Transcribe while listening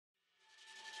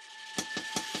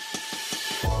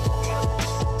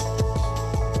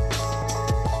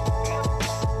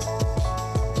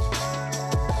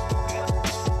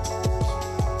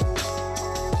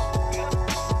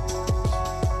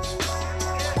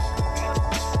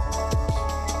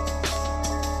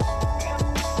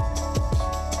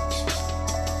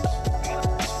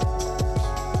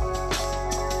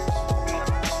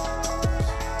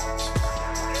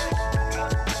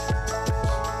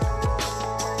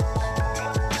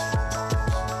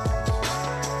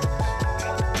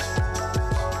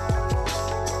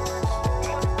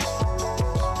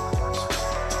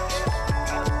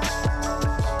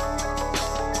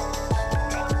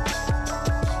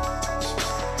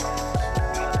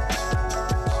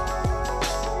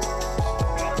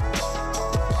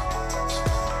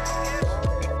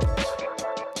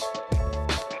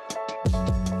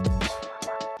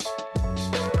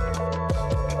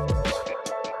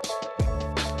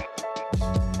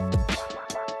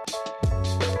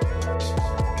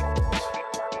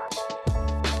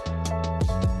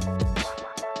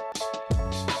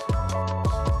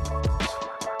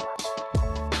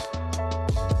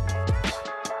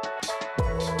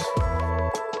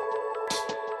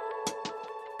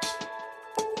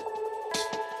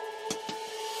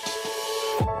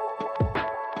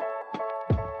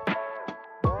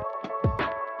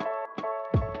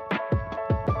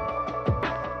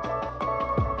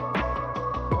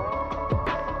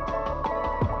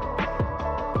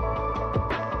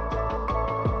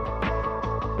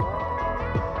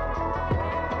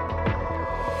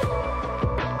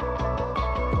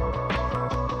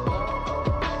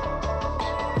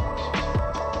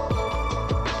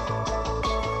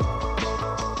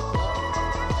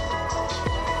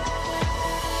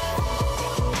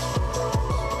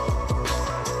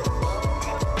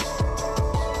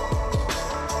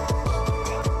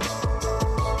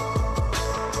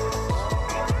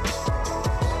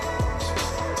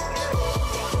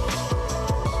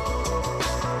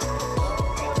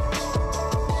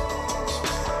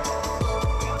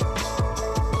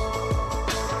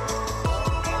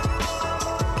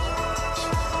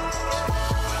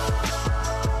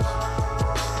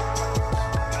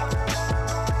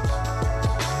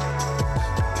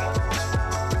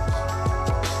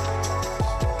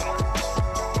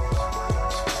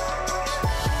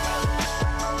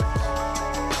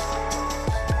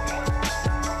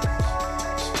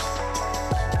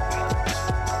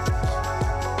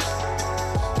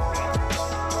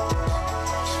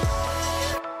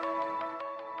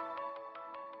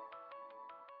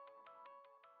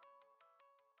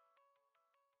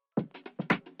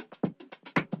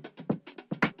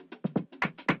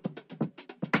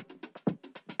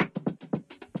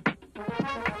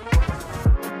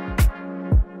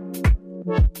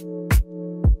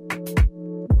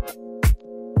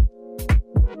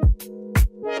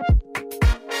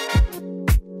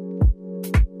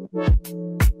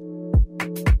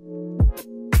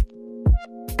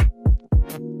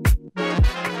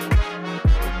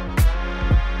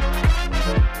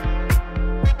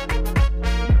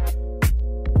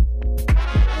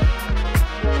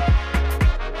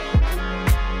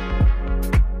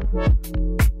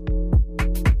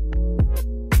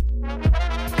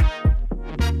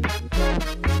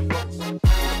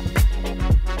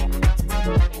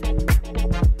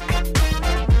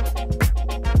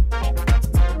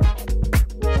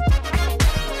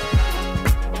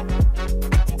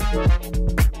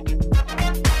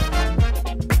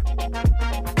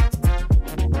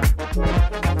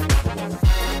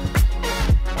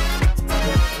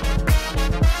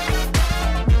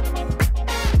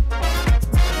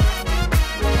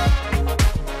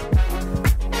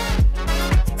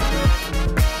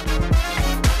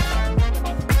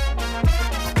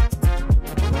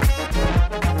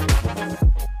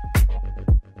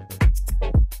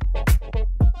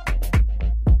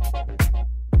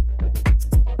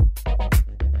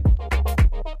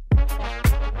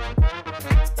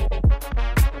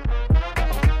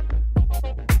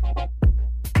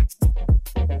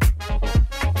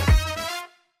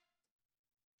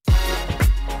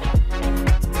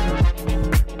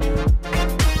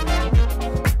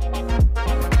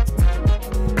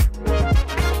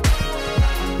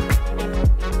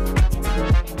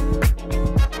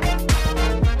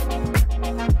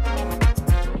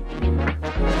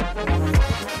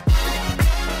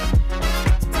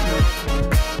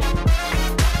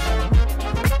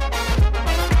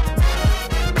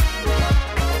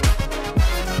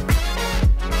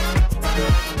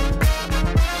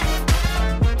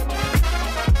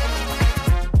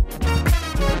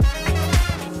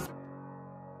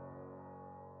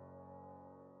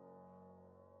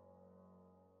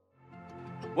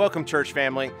Welcome, church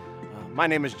family. My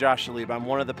name is Josh Shalib. I'm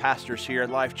one of the pastors here at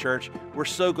Life Church. We're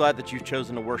so glad that you've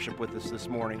chosen to worship with us this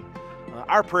morning.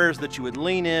 Our prayer is that you would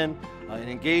lean in and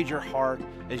engage your heart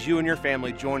as you and your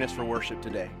family join us for worship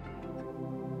today.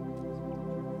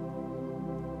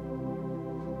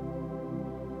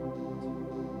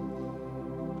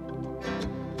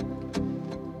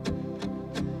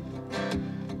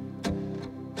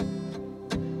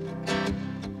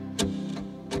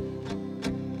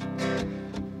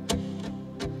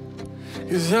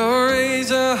 Cause I'll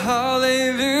raise a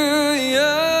hallelujah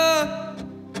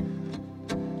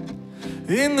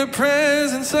in the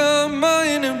presence of my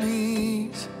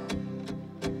enemies.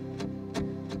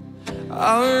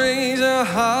 I'll raise a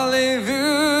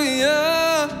hallelujah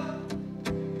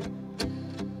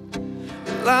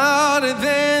louder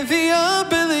than the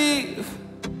unbelief.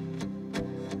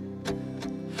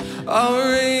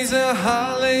 I'll raise a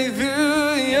hallelujah.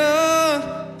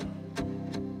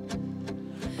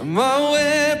 My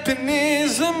weapon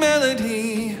is a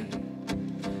melody.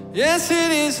 Yes,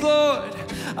 it is, Lord.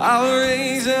 I'll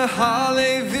raise a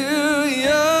hallelujah.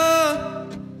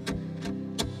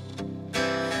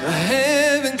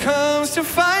 Heaven comes to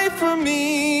fight for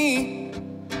me.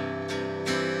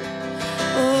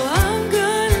 Oh, I'm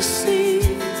gonna sing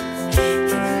in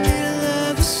the middle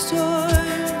of a storm.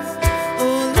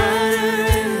 Oh, louder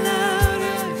and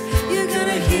louder, you're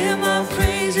gonna hear my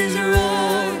praises roar.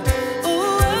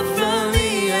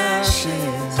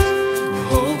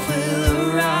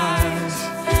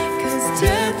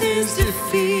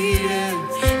 Defeated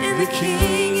and the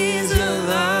King is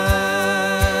alive.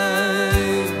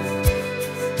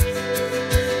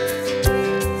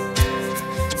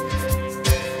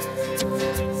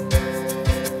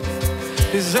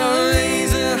 'Cause I'll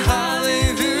raise a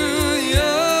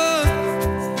hallelujah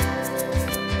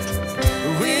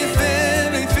with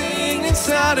everything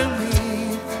inside of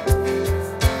me.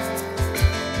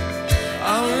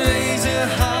 I'll raise a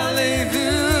hallelujah.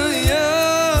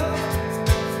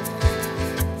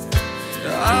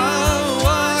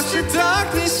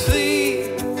 Darkness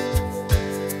flee.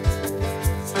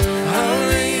 I'll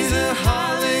raise a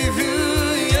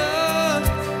hallelujah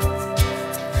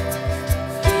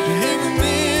in the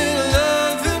middle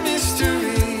of the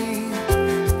mystery.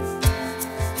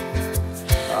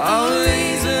 I'll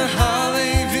raise a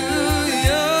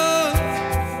hallelujah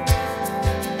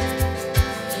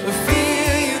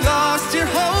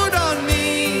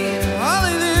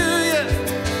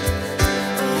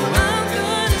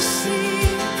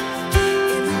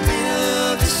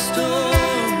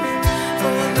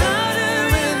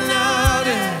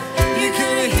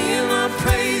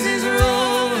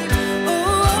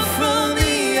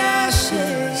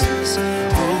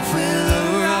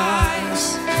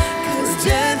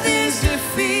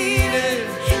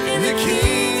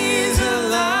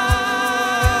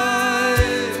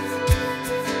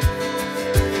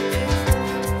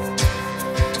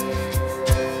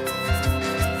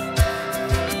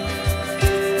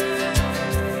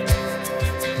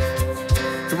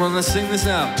Come on, let's sing this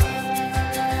out.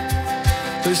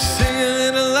 Let's sing a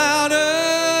little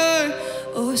louder.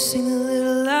 Oh, sing a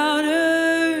little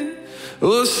louder.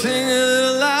 Oh, sing a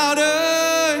little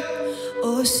louder.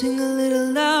 Oh, sing a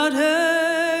little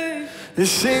louder.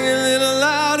 Let's sing a little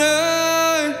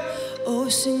louder. Oh,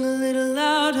 sing a little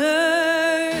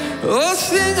louder. Oh,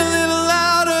 sing a little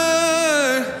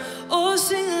louder. Oh,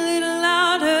 sing a little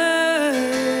louder.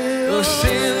 Oh,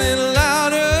 sing a little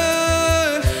louder.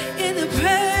 In the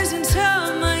presence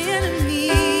of my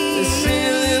enemies. Sing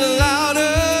a little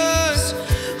louder.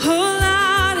 Oh,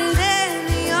 louder than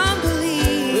the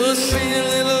unbelief. Oh, sing a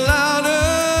little louder.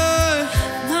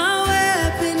 My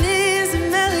weapon is a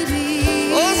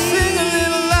melody. Oh, sing a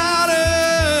little louder.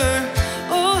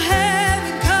 Oh,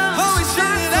 heaven comes Oh, we to sing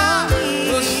fight it out. for me.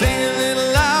 Oh, sing a little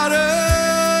louder.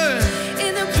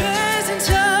 In the presence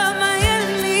of my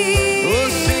enemies. Oh,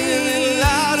 sing a little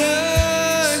louder.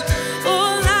 Oh,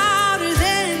 louder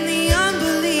than the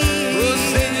unbelief. Oh,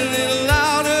 sing a little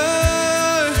louder.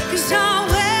 'Cause our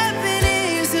weapon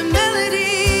is a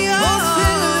melody. Oh,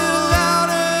 sing a little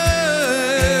louder.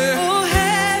 Oh,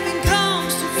 heaven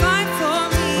comes to fight for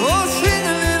me. Oh, sing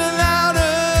a little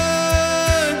louder.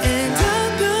 And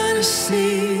I'm gonna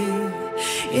sing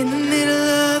in the middle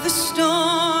of a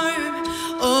storm.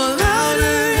 Oh,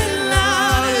 louder and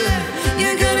louder,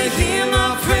 you're gonna hear my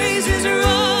praises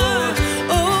roar.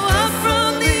 Oh, up from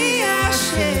the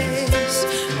ashes,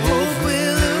 hope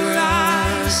will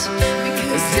arise.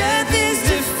 Because death is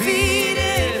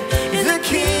defeated and the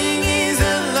King is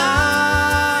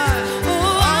alive.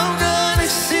 Oh, I'm gonna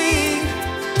sing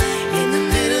in the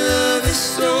middle of the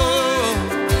storm.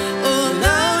 Oh,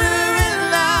 louder and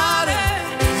louder,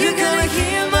 you're gonna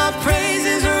hear my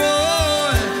praises roar.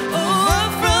 Oh,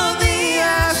 up from the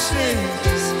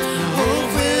ashes, hope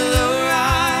will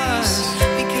arise.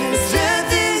 Because death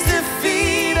is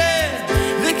defeated,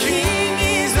 the King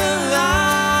is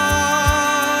alive.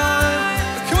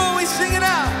 Come on, we sing it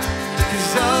out.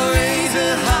 'Cause I'll raise a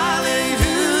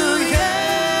hallelujah.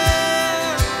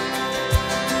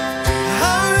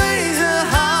 I'll raise a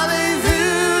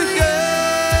hallelujah.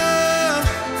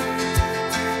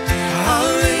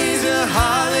 I'll raise a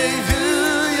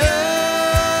hallelujah.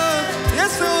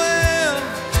 Yes, I will.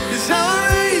 'Cause I'll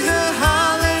raise a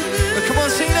hallelujah. Come on,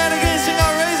 sing that again. Sing,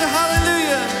 I'll raise a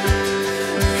hallelujah.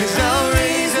 'Cause I'll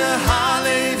raise a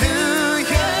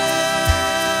hallelujah.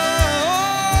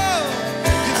 Oh,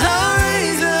 I'll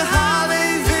raise a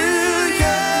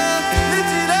hallelujah.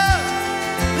 lift it up.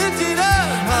 Lift it up.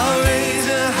 I'll raise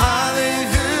a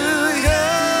hallelujah.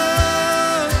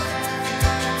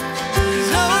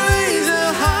 I'll raise a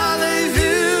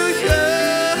hallelujah.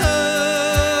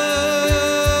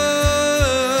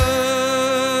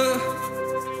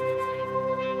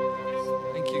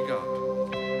 Thank you, God.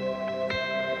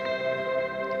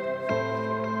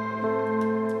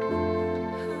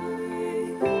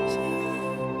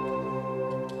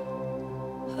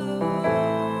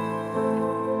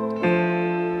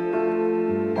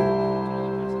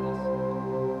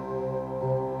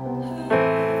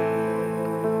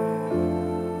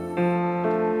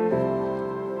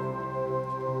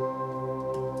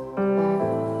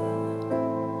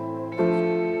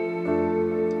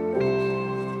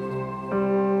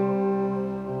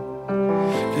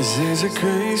 Cause there's a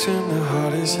grace when the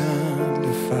heart is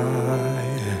under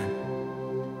fire.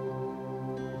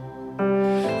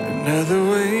 Another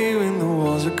way when the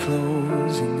walls are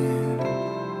closing in.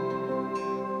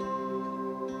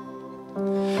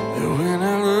 And when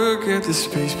I look at the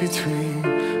space between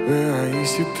where I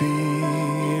used to be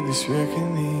and this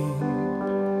reckoning,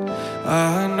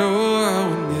 I know I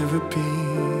will never be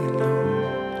alone.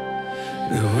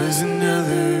 There was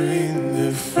another in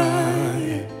the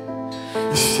fire,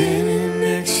 standing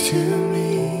next to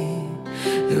me.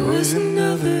 There was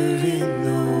another in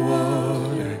the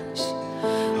waters,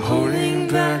 holding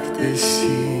back the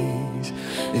seas.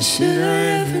 And should I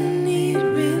ever need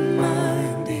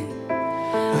reminding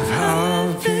of how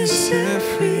I've been set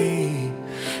free,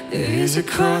 there is a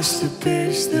cross that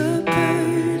bears the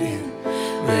burden,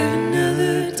 where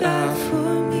another died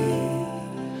for me.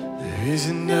 There is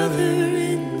another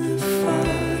in the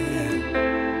fire.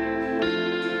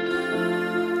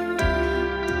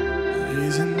 There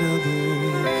is another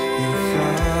in the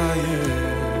fire.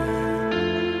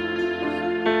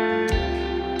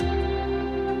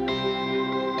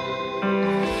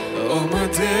 Oh, my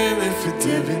dead left for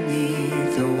dead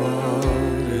beneath the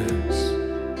waters.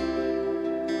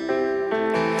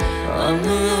 I'm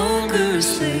no longer a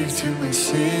slave to my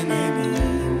sin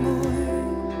anymore.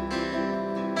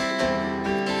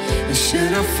 And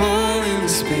should I fall in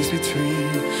the space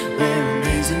between where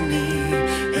remains in me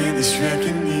and this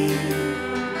reckoning,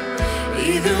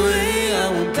 Either way, I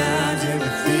will bow to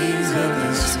the things of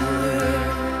this world.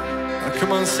 Oh,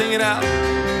 come on, sing it out.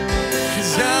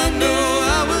 'Cause I know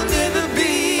I will never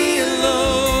be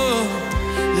alone.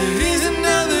 There is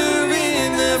another in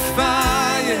the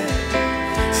fire,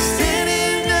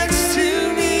 standing next to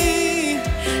me.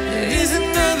 There is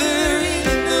another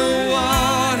in the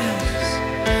waters,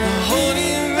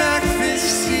 holding back the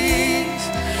seas.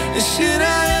 And should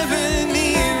I ever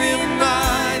need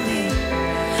reminding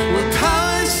what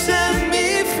power set me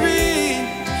free,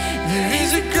 there is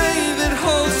a grave that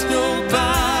holds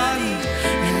nobody,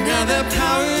 and now that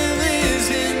power lives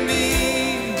in me.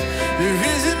 There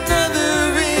is another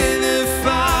in the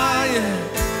fire.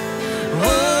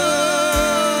 Oh,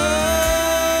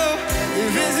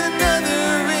 there is another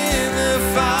in the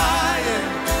fire.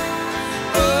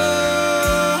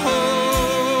 Oh,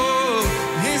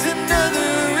 there's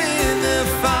another in the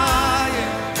fire.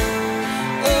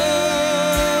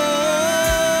 Oh,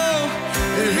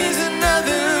 there is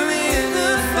another in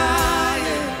the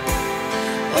fire.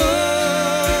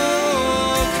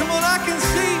 Oh, come on, I can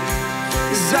see,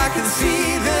 'cause I can see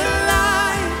the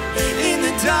light in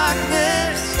the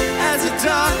darkness. As the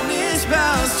darkness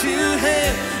bows to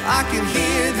him, I can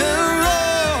hear the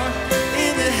roar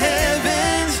in the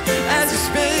heavens. As the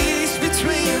space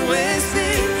between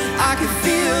wasting, I can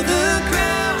feel the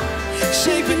ground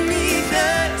shake beneath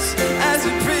us. As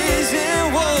the prison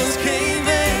walls cave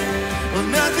in, well,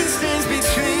 nothing stands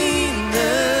between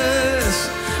us.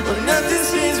 Well, nothing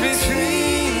stands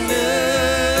between us.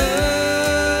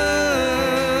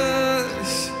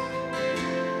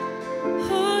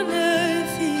 Oh,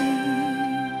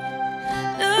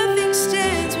 nothing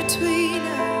stands between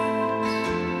us.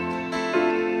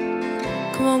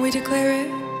 Come on, we declare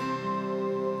it.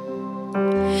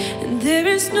 And there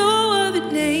is no other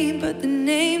name but the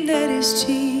name that is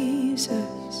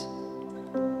Jesus.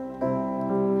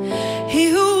 He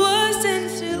who was and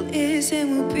still is and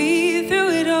will be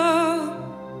through it all.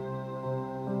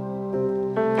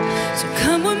 So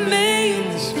come what may, in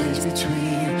the space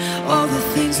between all the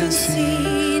things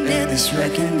unseen and this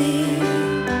reckoning,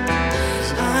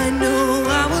 I know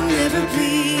I will never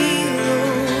be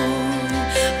alone.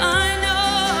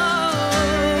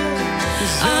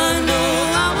 I know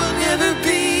I will never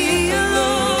be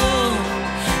alone.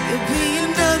 There'll be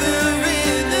another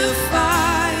in the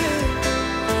fire,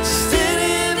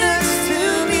 standing next to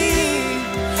me.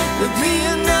 There'll be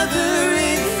another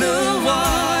in the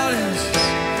waters,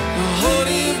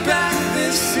 holding back the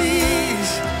seas.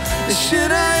 And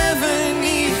should I ever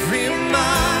need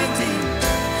reminding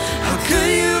how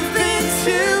good you've been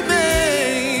to me,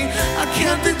 I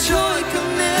count the joy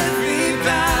come every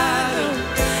battle,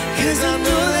 'cause I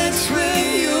know that's where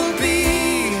you'll be.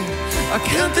 I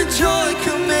count the joy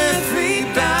come every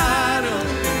battle,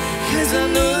 'cause I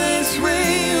know that's where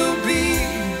you'll be.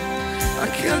 I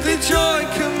count the joy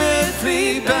come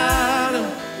every battle,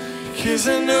 'cause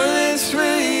I know that's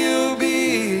where you'll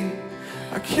be.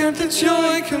 I count the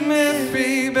joy come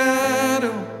every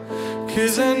battle,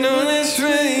 'cause I know that's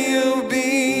where you'll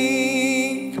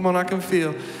be. Come on, I can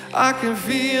feel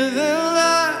the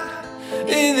light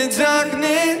in the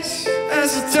darkness. As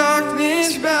the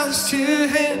darkness bows to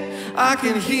him, I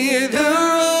can hear the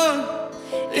roar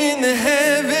in the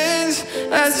heavens.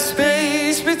 As the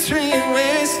space between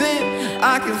wasting,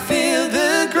 I can feel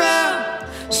the ground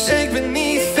shake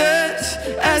beneath us.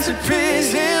 As the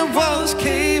prison walls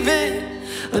cave in,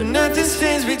 but nothing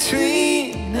stands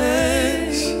between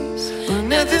us. Well,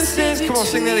 nothing stands. Come on,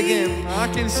 sing that again. I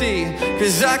can see,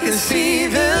 'cause I can see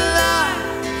the light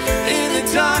in the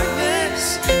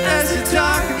darkness. As the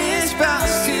darkness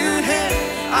bows to him,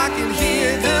 I can hear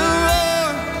the roar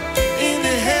in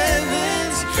the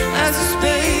heavens. As the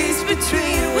space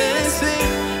between wasting,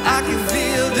 I can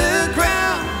feel the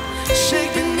ground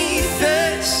shake beneath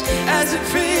us. As the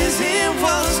prison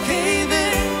walls cave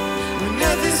in, well,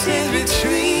 nothing stands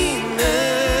between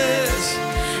us.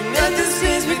 Nothing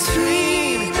stands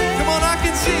between. Come on, I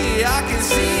can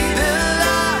see the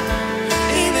light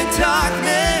in the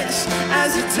darkness.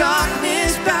 As the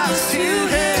darkness bows to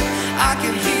him, I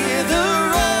can hear the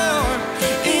roar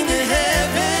in the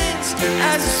heavens.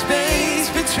 As the space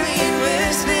between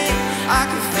wasting, I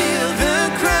can feel the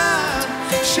ground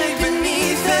shake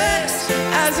beneath us.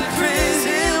 As the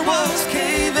prison walls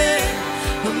cave in,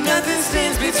 well, nothing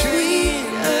stands between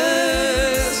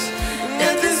us.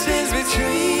 Nothing stands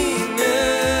between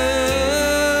us.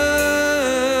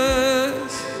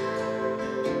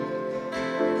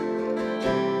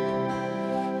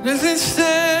 Nothing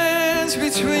stands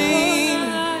between.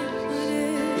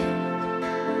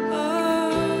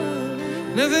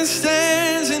 Nothing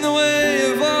stands in the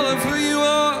way of all of who you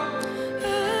are.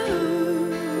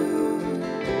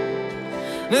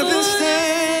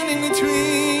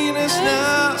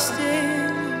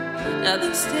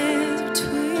 nothing stands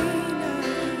between us.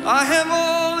 I have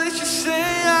all that you say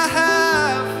I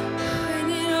have. When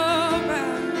it all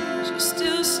rounds, you're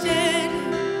still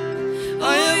standing.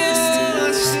 I am you're all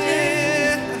I still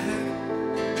say.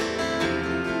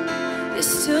 You're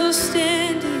still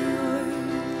standing, Lord.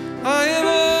 I am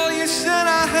all you said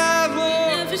I have,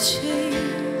 Lord. Never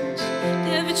change,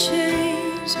 never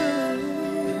change, Lord.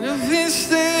 Nothing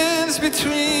stands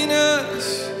between us.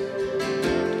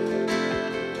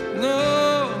 No,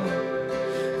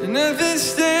 nothing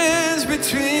stands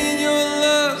between your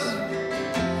love.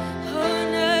 Oh,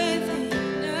 nothing,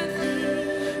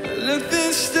 nothing.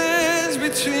 Nothing stands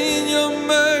between your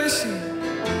mercy,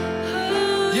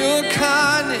 Oh, your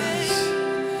kindness.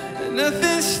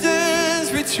 Nothing stands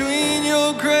between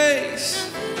your grace.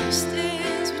 nothing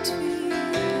stands between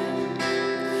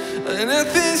us.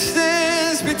 Nothing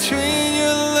stands between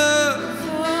your love.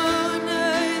 Oh,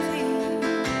 nothing.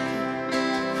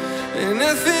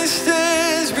 Nothing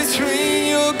stands between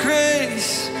your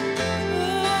grace.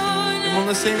 Oh, Come on,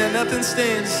 let's sing that. Nothing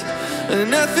stands.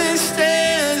 Nothing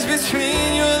stands between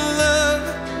your love.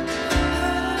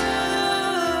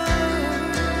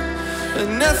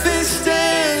 Nothing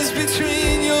stands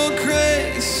between your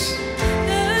grace.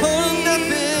 Oh,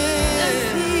 nothing.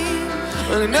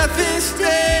 Nothing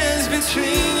stands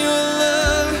between your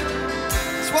love.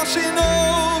 It's washing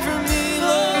over me,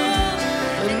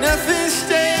 Lord. Nothing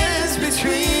stands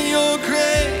between your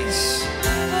grace.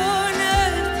 Oh,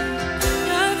 nothing,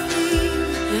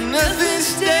 nothing. Nothing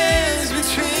stands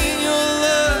between your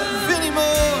love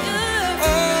anymore. Oh,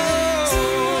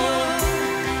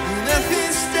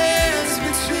 nothing stands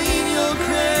between your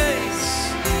grace.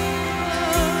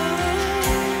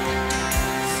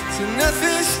 So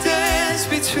nothing stands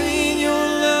between your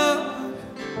love.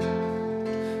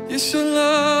 You're so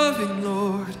loving,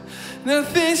 Lord.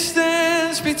 Nothing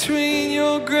stands between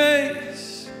your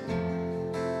grace.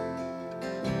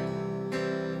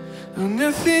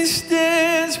 Nothing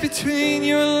stands between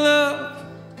your love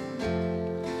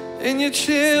and your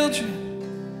children.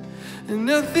 And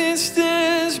nothing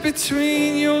stands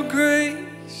between your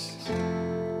grace.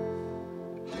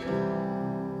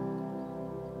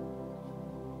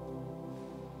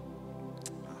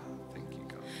 Thank you,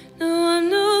 God. No, I'm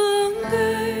no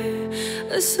longer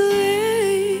a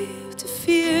slave to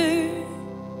fear,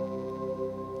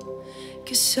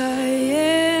 'cause I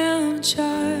am a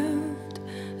child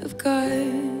of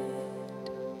God.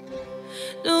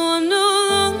 No, I'm no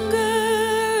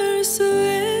longer a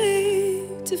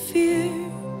slave to fear,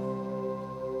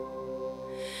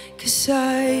 'cause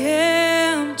I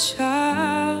am a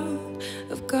child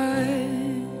of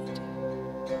God.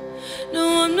 No,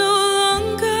 I'm no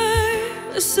longer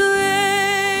a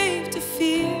slave to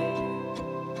fear,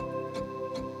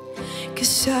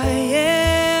 'cause I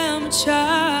am a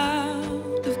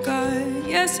child of God.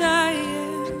 Yes, I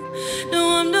am. No,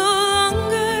 I'm no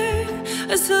longer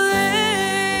a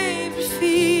slave to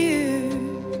fear,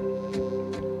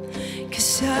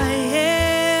 'cause I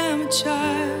am a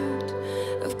child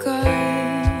of God.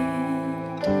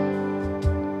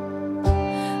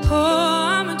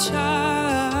 Oh, I'm a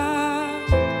child.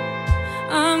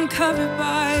 I'm covered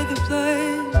by the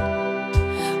blood.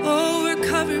 Oh, we're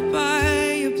covered by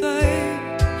your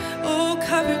blood. Oh,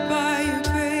 covered by your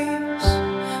grace.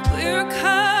 We're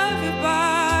covered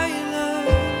by your love.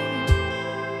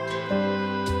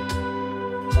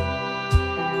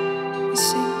 You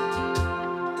sing.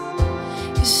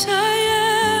 'Cause I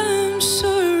am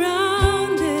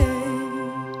surrounded,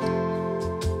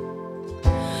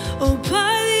 oh,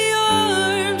 by the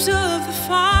arms of the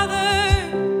Father.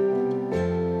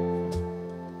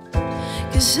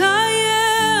 'Cause I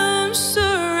am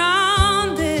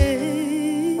surrounded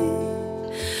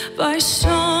by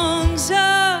songs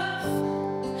of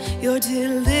your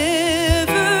deliverance.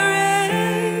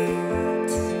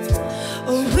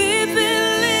 Oh, we've been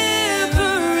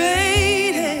liberated,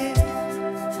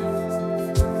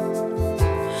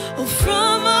 oh,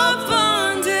 from our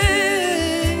bondage.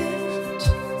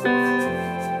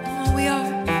 Oh, we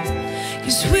are,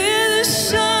 'cause we're the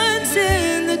sons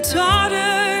and the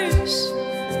daughters.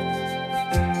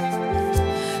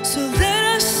 So let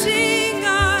us sing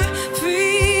our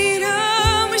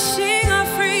freedom. We sing our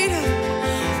freedom.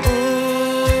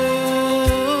 Oh,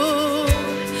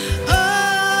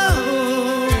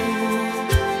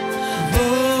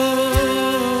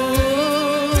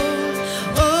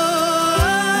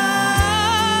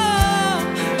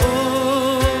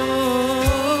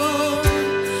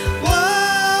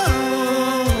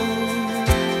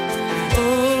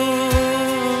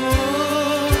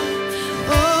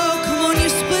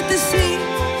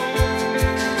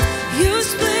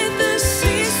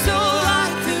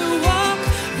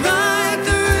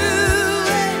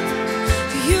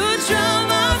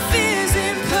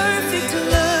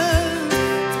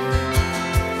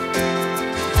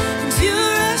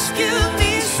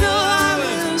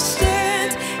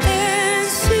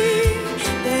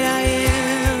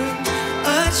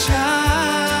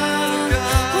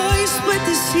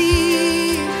 the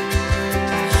sea.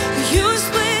 You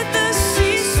split the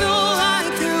sea so I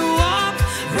could walk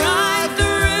right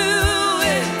through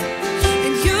it.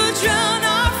 And you drown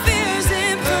our fears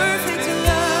in perfect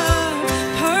love,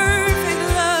 perfect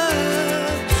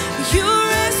love. You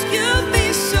rescued me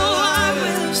so I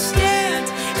will stand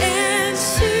and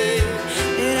see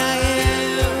that I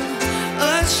am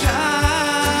a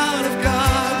child of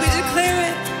God. We declare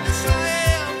it.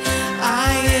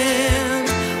 I am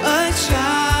a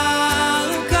child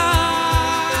of God.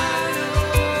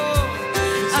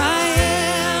 I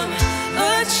am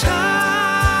a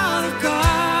child of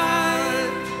God.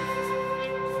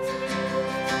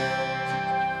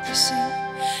 Sing.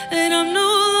 And I'm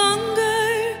no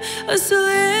longer a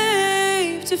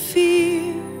slave to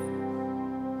fear,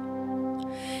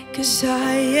 'cause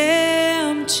I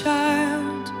am a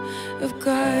child of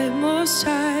God Most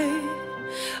High.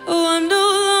 Oh, I'm no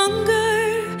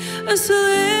longer a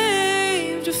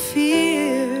slave to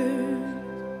fear,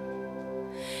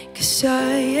 'cause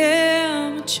I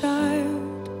am a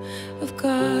child of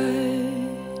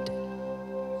God.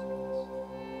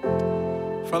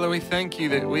 Father, we thank you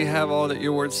that we have all that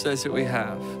your word says that we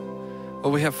have.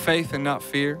 Well, we have faith and not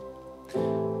fear.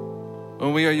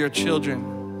 When we are your children,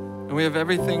 and we have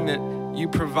everything that you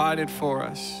provided for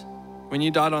us when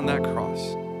you died on that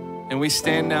cross. And we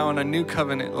stand now in a new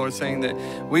covenant, Lord, saying that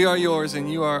we are yours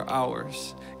and you are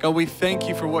ours. God, we thank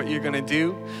you for what you're going to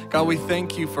do. God, we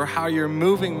thank you for how you're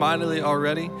moving mightily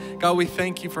already. God, we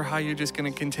thank you for how you're just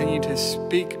going to continue to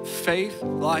speak faith,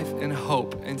 life, and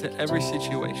hope into every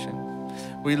situation.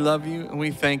 We love you and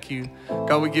we thank you.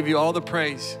 God, we give you all the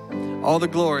praise, all the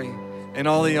glory, and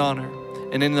all the honor.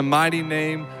 And in the mighty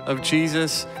name of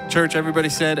Jesus, church, everybody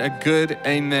said a good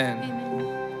amen.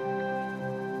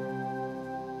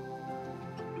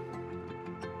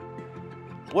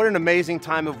 What an amazing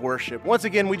time of worship. Once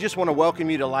again, we just want to welcome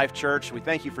you to Life Church. We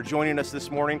thank you for joining us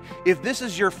this morning. If this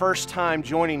is your first time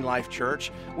joining Life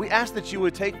Church, we ask that you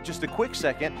would take just a quick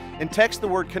second and text the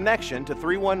word connection to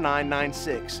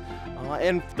 31996.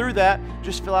 And through that,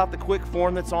 just fill out the quick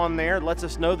form that's on there. It lets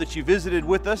us know that you visited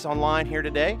with us online here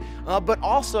today. But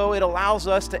also, it allows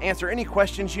us to answer any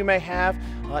questions you may have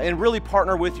and really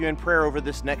partner with you in prayer over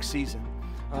this next season.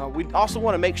 We also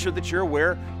want to make sure that you're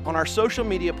aware on our social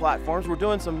media platforms, we're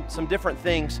doing some different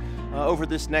things over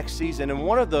this next season. And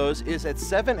one of those is at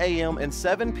 7 a.m. and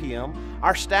 7 p.m.,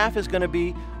 our staff is going to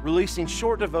be releasing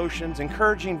short devotions,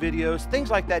 encouraging videos, things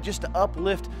like that, just to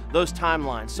uplift those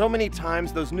timelines. So many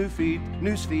times those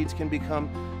news feeds can become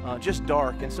just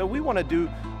dark. And so we want to do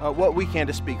what we can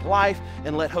to speak life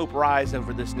and let hope rise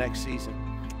over this next season.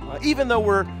 Even though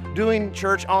we're doing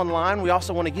church online, we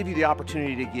also want to give you the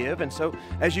opportunity to give. And so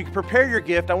as you prepare your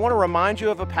gift, I want to remind you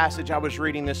of a passage I was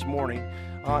reading this morning.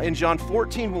 In John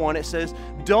 14:1, it says,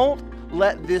 "Don't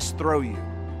let this throw you.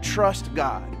 Trust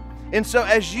God." And so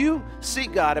as you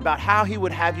seek God about how he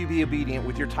would have you be obedient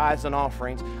with your tithes and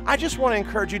offerings, I just want to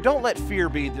encourage you, don't let fear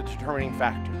be the determining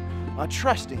factor.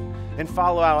 Trust him and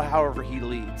follow out however he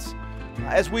leads.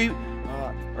 As we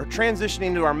are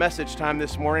transitioning to our message time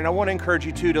this morning, I want to encourage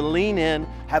you to lean in,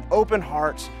 have open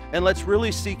hearts, and let's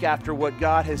really seek after what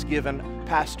God has given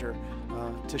Pastor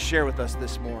to share with us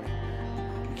this morning.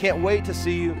 Can't wait to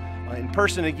see you in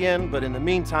person again, but in the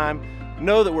meantime,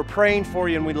 know that we're praying for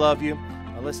you and we love you.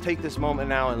 Let's take this moment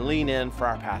now and lean in for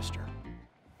our pastor.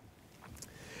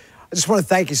 I just want to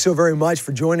thank you so very much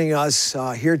for joining us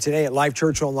here today at Life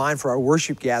Church Online for our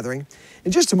worship gathering.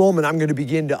 In just a moment, I'm going to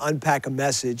begin to unpack a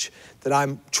message that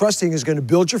I'm trusting is going to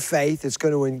build your faith. It's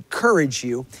going to encourage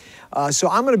you. So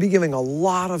I'm going to be giving a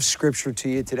lot of scripture to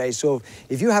you today. So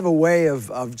if you have a way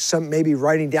of maybe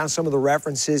writing down some of the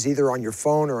references either on your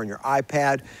phone or on your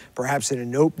iPad, perhaps in a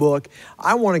notebook,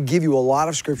 I want to give you a lot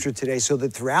of scripture today so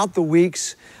that throughout the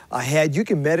weeks ahead, you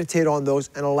can meditate on those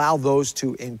and allow those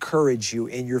to encourage you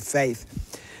in your faith.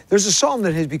 There's a psalm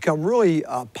that has become really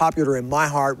popular in my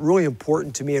heart, really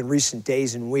important to me in recent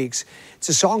days and weeks. It's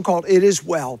a song called "It Is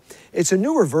Well." It's a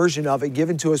newer version of it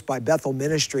given to us by Bethel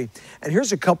Ministry. And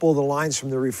here's a couple of the lines from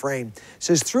the refrain. It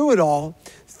says, through it all,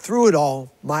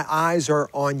 my eyes are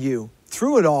on you.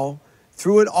 Through it all,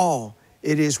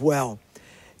 it is well.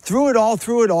 Through it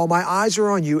all, my eyes are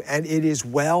on you, and it is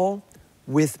well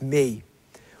with me.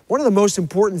 One of the most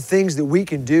important things that we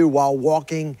can do while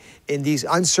walking in these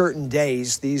uncertain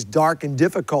days, these dark and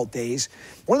difficult days,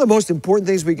 one of the most important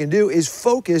things we can do is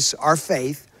focus our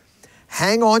faith,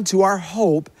 hang on to our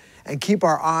hope, and keep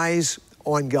our eyes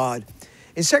on God.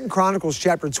 In 2 Chronicles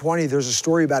chapter 20, there's a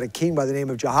story about a king by the name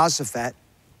of Jehoshaphat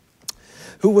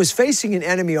who was facing an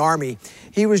enemy army.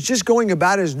 He was just going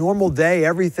about his normal day,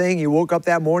 everything. He woke up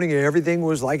that morning and everything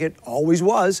was like it always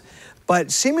was.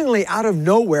 But seemingly out of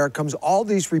nowhere comes all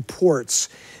these reports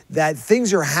that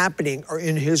things are happening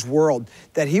in his world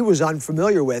that he was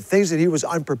unfamiliar with, things that he was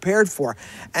unprepared for.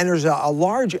 And there's a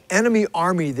large enemy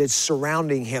army that's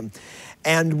surrounding him.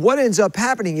 And what ends up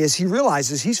happening is he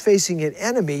realizes he's facing an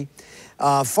enemy,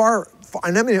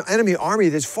 enemy army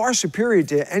that's far superior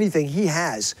to anything he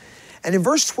has. And in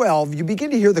verse 12, you begin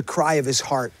to hear the cry of his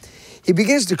heart. He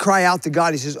begins to cry out to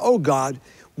God. He says, "Oh God,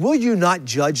 will you not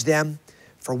judge them?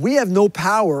 For we have no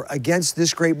power against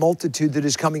this great multitude that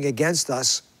is coming against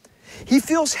us." He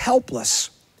feels helpless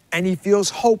and he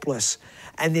feels hopeless.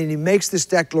 And then he makes this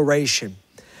declaration,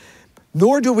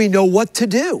 "Nor do we know what to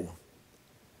do.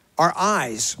 Our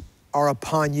eyes are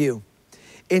upon you."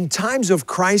 In times of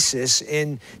crisis,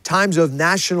 in times of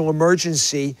national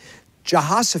emergency,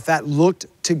 Jehoshaphat looked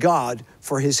to God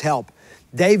for his help.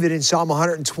 David in Psalm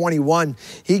 121,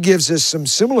 he gives us some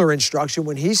similar instruction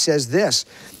when he says this.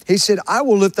 He said, "I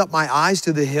will lift up my eyes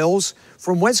to the hills,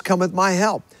 from whence cometh my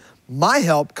help. My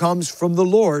help comes from the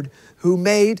Lord who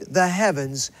made the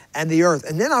heavens and the earth."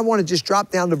 And then I want to just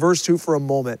drop down to verse 2 for a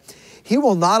moment. "He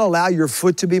will not allow your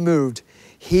foot to be moved.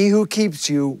 He who keeps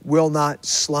you will not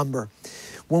slumber."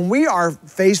 When we are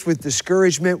faced with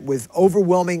discouragement, with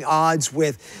overwhelming odds,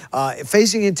 with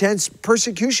facing intense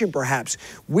persecution perhaps,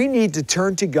 we need to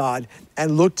turn to God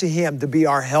and look to Him to be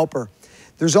our helper.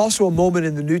 There's also a moment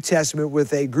in the New Testament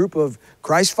with a group of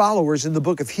Christ followers in the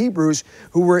book of Hebrews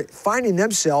who were finding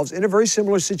themselves in a very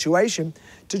similar situation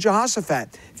to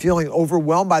Jehoshaphat, feeling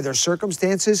overwhelmed by their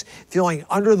circumstances, feeling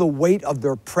under the weight of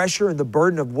their pressure and the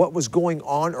burden of what was going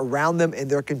on around them in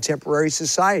their contemporary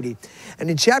society. And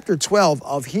in chapter 12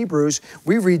 of Hebrews,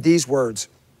 we read these words,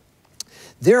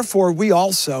 "Therefore we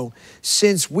also,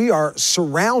 since we are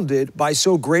surrounded by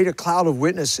so great a cloud of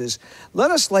witnesses,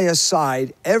 let us lay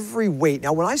aside every weight."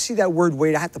 Now, when I see that word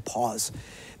weight, I have to pause.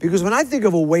 Because when I think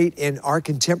of a weight in our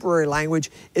contemporary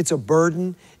language, it's a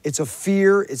burden, it's a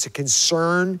fear, it's a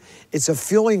concern, it's a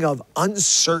feeling of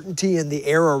uncertainty in the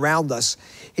air around us.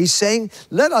 He's saying,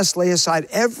 let us lay aside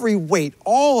every weight,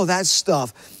 all of that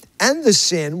stuff, and the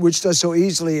sin which does so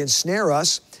easily ensnare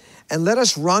us, and let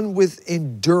us run with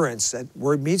endurance, that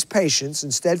word means patience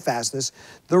and steadfastness,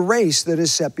 the race that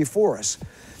is set before us.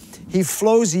 He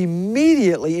flows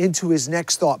immediately into his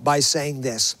next thought by saying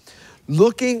this,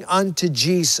 looking unto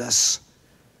Jesus,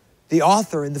 the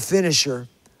author and the finisher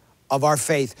of our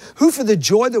faith, who for the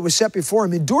joy that was set before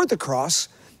him endured the cross,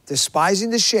 despising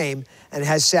the shame, and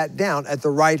has sat down at the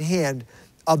right hand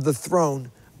of the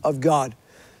throne of God.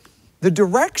 The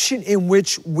direction in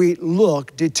which we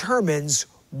look determines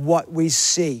what we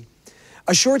see.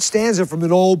 A short stanza from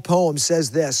an old poem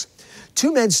says this,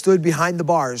 "Two men stood behind the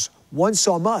bars. One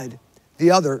saw mud,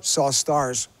 the other saw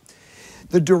stars."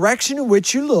 The direction in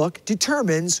which you look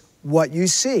determines what you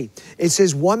see. It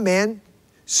says one man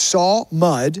saw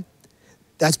mud,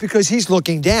 that's because he's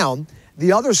looking down.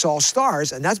 The other saw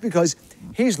stars, and that's because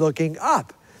he's looking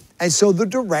up. And so the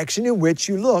direction in which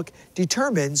you look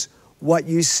determines what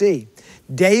you see.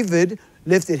 David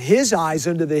lifted his eyes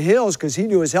unto the hills because he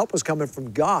knew his help was coming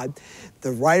from God.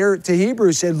 The writer to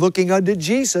Hebrews said, looking unto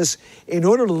Jesus, in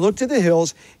order to look to the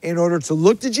hills, in order to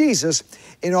look to Jesus,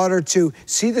 in order to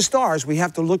see the stars, we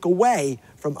have to look away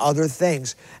from other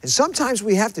things. And sometimes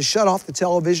we have to shut off the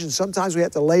television. Sometimes we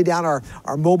have to lay down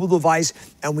our mobile device,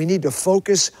 and we need to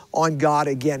focus on God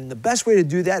again. And the best way to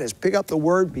do that is pick up the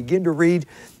Word, begin to read,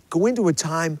 go into a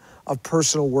time of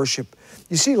personal worship.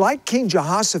 You see, like King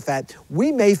Jehoshaphat,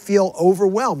 we may feel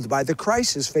overwhelmed by the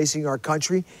crisis facing our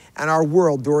country and our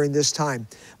world during this time.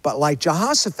 But like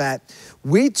Jehoshaphat,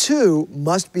 we too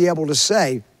must be able to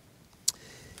say,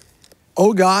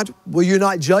 "Oh God, will you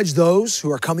not judge those who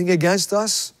are coming against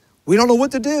us? We don't know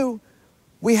what to do.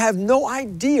 We have no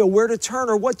idea where to turn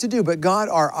or what to do. But God,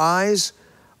 our eyes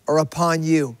are upon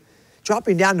you."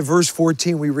 Dropping down to verse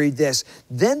 14, we read this.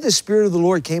 "Then the Spirit of the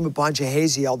Lord came upon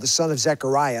Jehaziel, the son of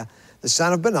Zechariah, the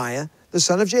son of Benaiah, the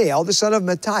son of Jael, the son of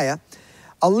Mattaiah,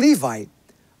 a Levite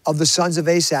of the sons of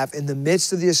Asaph, in the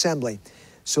midst of the assembly.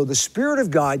 So the Spirit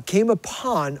of God came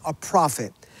upon a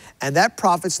prophet, and that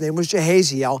prophet's name was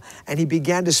Jehaziel, and he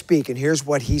began to speak, and here's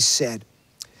what he said.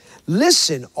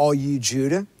 Listen, all you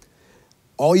Judah,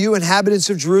 all you inhabitants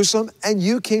of Jerusalem, and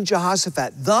you, King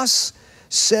Jehoshaphat, thus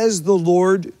says the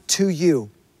Lord to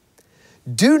you,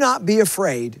 do not be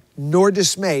afraid nor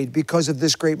dismayed because of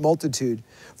this great multitude,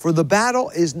 for the battle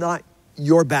is not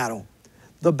your battle.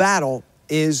 The battle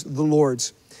is the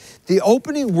Lord's." The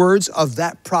opening words of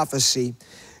that prophecy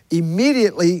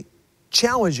immediately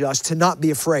challenge us to not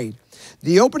be afraid.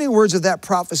 The opening words of that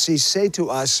prophecy say to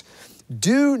us,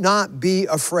 do not be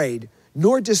afraid,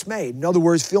 nor dismayed. In other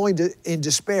words, feeling in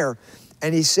despair.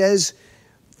 And he says,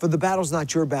 for the battle's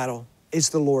not your battle, it's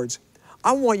the Lord's.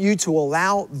 I want you to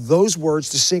allow those words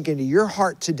to sink into your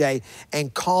heart today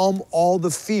and calm all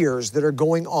the fears that are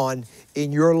going on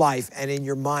in your life and in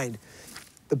your mind.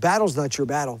 The battle's not your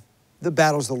battle. The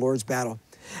battle's the Lord's battle.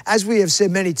 As we have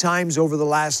said many times over the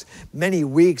last many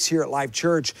weeks here at Life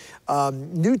Church,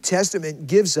 New Testament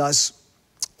gives us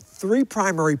three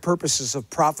primary purposes of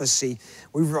prophecy.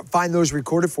 We find those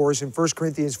recorded for us in 1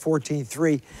 Corinthians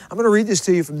 14:3. I'm going to read this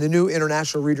to you from the New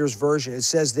International Reader's Version. It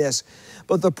says this,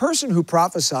 but the person who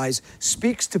prophesies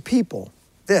speaks to people.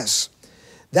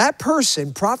 That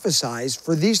person prophesies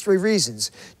for these three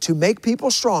reasons: to make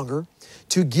people stronger,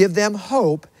 to give them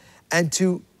hope, and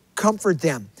to comfort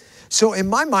them. So in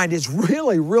my mind, it's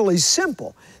really, really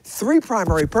simple. Three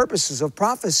primary purposes of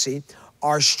prophecy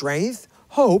are strength,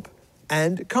 hope,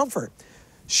 and comfort.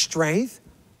 Strength,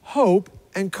 hope,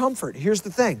 and comfort. Here's the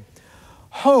thing.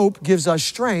 Hope gives us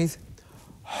strength.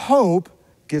 Hope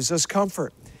gives us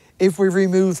comfort. If we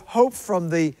remove hope from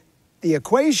the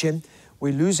equation,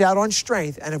 we lose out on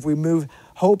strength. And if we move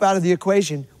hope out of the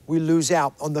equation, we lose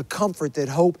out on the comfort that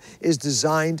hope is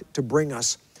designed to bring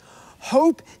us.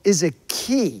 Hope is a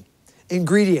key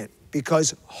ingredient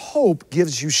because hope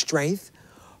gives you strength.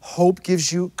 Hope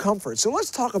gives you comfort. So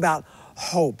let's talk about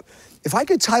hope. If I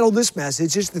could title this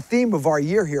message, it's the theme of our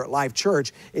year here at Life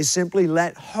Church, is simply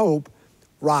let hope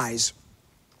rise.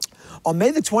 On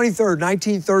May the 23rd,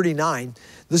 1939,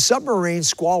 the submarine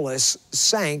Squalus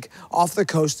sank off the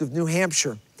coast of New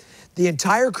Hampshire. The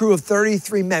entire crew of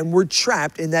 33 men were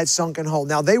trapped in that sunken hull.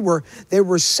 Now, they were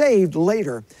saved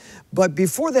later, but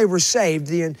before they were saved,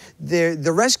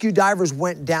 the rescue divers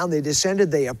went down, they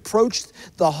descended, they approached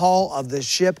the hull of the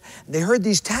ship, and they heard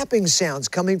these tapping sounds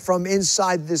coming from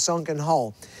inside the sunken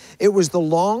hull. It was the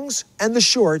longs and the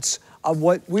shorts of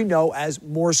what we know as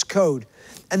Morse code.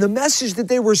 And the message that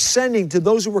they were sending to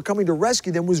those who were coming to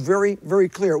rescue them was very, very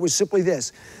clear. It was simply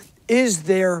this: is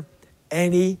there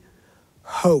any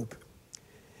hope?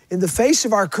 In the face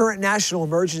of our current national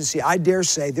emergency, I dare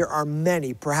say there are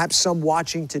many, perhaps some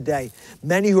watching today,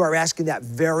 many who are asking that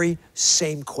very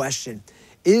same question.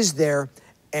 Is there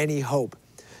any hope?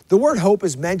 The word hope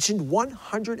is mentioned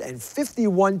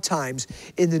 151 times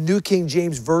in the New King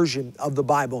James Version of the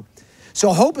Bible.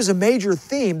 So hope is a major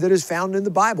theme that is found in the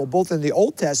Bible, both in the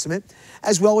Old Testament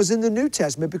as well as in the New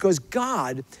Testament, because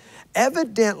God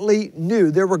evidently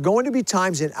knew there were going to be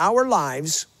times in our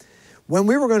lives when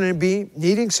we were going to be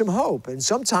needing some hope, and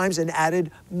sometimes an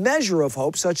added measure of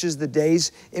hope, such as the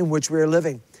days in which we are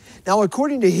living. Now,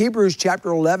 according to Hebrews chapter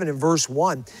 11 and verse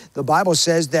 1, the Bible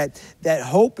says that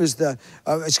hope is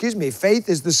faith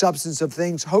is the substance of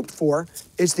things hoped for.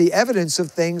 It's the evidence of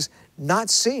things not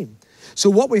seen. So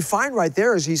what we find right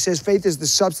there is he says faith is the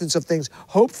substance of things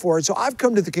hoped for. And so I've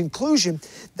come to the conclusion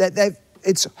that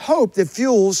it's hope that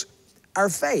fuels our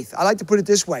faith. I like to put it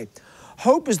this way.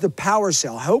 Hope is the power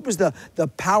cell. Hope is the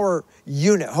power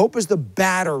unit. Hope is the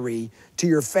battery to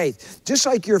your faith. Just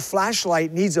like your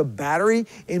flashlight needs a battery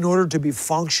in order to be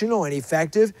functional and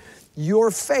effective,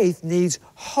 your faith needs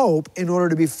hope in order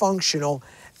to be functional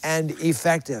and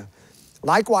effective.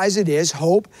 Likewise it is,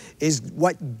 hope is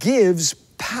what gives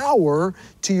power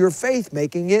to your faith,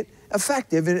 making it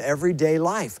effective in everyday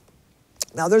life.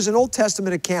 Now there's an Old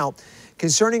Testament account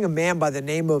concerning a man by the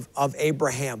name of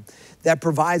Abraham that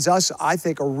provides us, I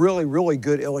think, a really, really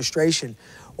good illustration.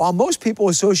 While most people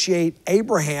associate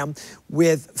Abraham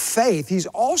with faith, he's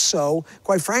also,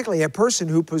 quite frankly, a person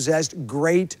who possessed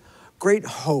great, great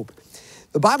hope.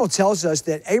 The Bible tells us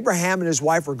that Abraham and his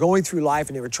wife were going through life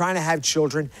and they were trying to have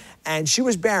children, and she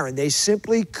was barren. They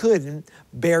simply couldn't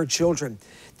bear children.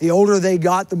 The older they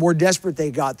got, the more desperate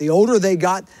they got. The older they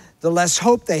got, the less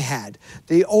hope they had.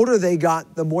 The older they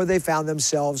got, the more they found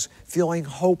themselves feeling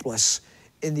hopeless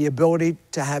in the ability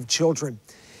to have children.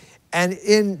 And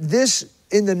in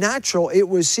the natural, it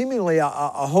was seemingly a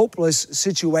hopeless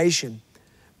situation.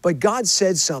 But God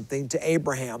said something to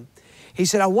Abraham. He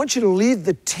said, I want you to leave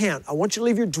the tent. I want you to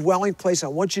leave your dwelling place. I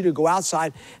want you to go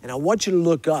outside and I want you to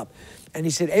look up. And he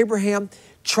said, Abraham,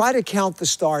 try to count the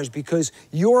stars, because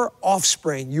your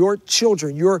offspring, your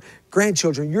children, your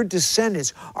grandchildren, your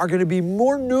descendants are going to be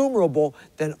more numerable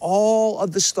than all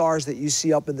of the stars that you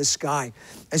see up in the sky.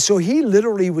 And so he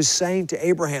literally was saying to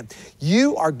Abraham,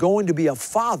 you are going to be a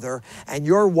father, and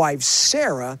your wife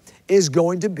Sarah is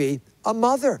going to be a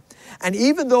mother. And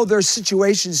even though their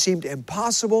situation seemed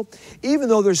impossible, even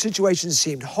though their situation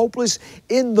seemed hopeless,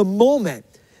 in the moment,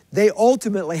 they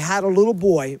ultimately had a little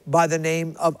boy by the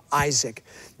name of Isaac.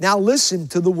 Now listen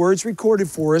to the words recorded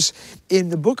for us in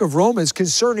the book of Romans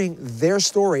concerning their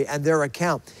story and their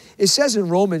account. It says in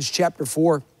Romans chapter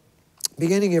 4,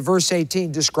 beginning at verse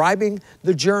 18, describing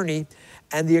the journey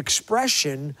and the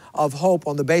expression of hope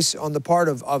on the part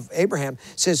of Abraham,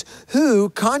 says, who,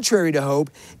 contrary to hope,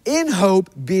 in hope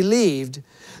believed,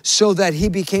 so that he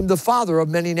became the father of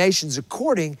many nations,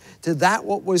 according to that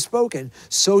what was spoken,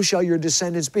 so shall your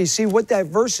descendants be. See, what that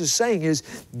verse is saying is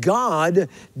God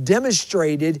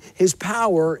demonstrated his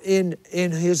power in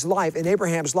his life, in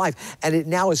Abraham's life, and it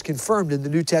now is confirmed in the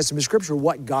New Testament scripture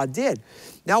what God did.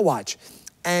 Now watch.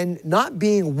 And not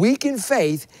being weak in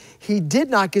faith, he did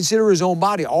not consider his own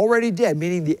body already dead,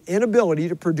 meaning the inability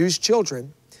to produce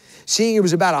children, seeing he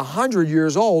was about 100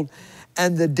 years old,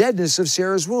 and the deadness of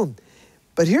Sarah's womb.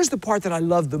 But here's the part that I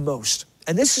love the most,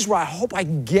 and this is where I hope I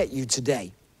can get you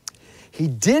today. He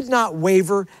did not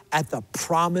waver at the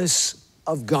promise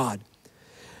of God.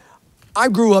 I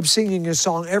grew up singing a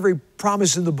song, every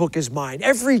promise in the book is mine.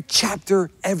 Every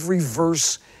chapter, every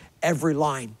verse, every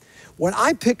line. When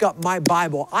I pick up my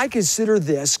Bible, I consider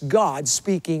this God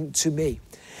speaking to me.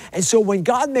 And so when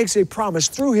God makes a promise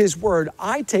through his word,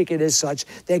 I take it as such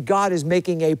that God is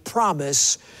making a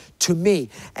promise to me.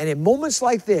 And in moments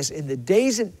like this, in the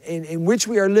days in which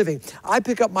we are living, I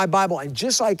pick up my Bible, and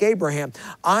just like Abraham,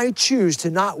 I choose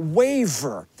to not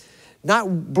waver,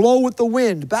 not blow with the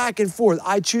wind back and forth.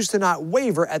 I choose to not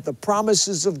waver at the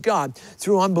promises of God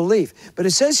through unbelief. But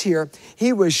it says here,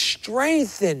 he was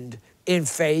strengthened in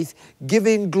faith,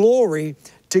 giving glory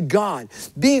to God,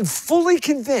 being fully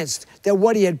convinced that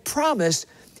what he had promised,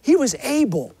 he was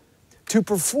able to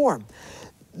perform.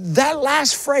 That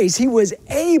last phrase, he was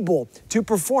able to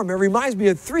perform. It reminds me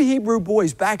of 3 Hebrew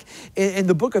boys back in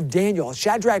the book of Daniel.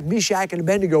 Shadrach, Meshach, and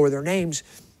Abednego are their names.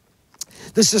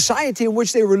 The society in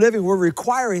which they were living were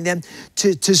requiring them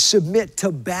to submit,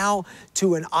 to bow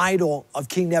to an idol of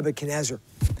King Nebuchadnezzar.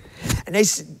 And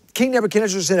King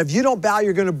Nebuchadnezzar said, if you don't bow,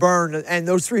 you're going to burn. And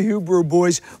those 3 Hebrew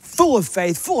boys, full of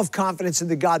faith, full of confidence in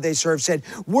the God they served, said,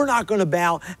 we're not going to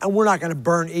bow and we're not going to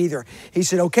burn either. He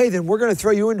said, okay, then we're going to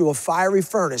throw you into a fiery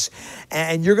furnace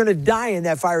and you're going to die in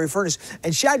that fiery furnace.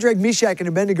 And Shadrach, Meshach, and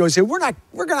Abednego said, we're not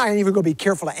even going to be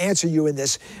careful to answer you in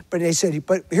this. But they said,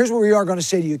 but here's what we are going to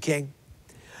say to you, King.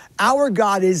 Our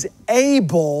God is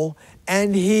able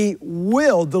and he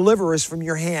will deliver us from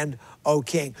your hand, O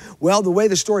king. Well, the way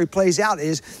the story plays out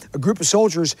is a group of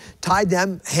soldiers tied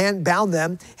them, bound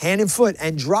them, hand and foot,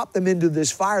 and dropped them into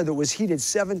this fire that was heated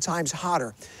 7 times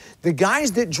hotter. The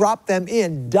guys that dropped them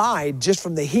in died just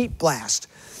from the heat blast,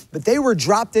 but they were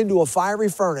dropped into a fiery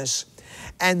furnace.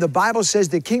 And the Bible says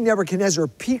that King Nebuchadnezzar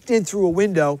peeked in through a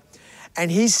window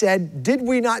and he said, did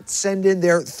we not send in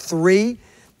there 3?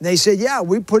 And they said, yeah,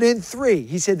 we put in 3.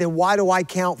 He said, then why do I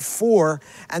count 4?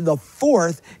 And the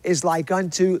 4th is like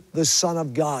unto the Son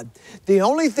of God. The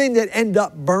only thing that ended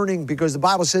up burning, because the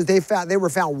Bible says they were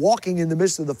found walking in the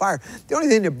midst of the fire, the only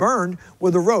thing that burned were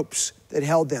the ropes that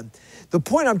held them. The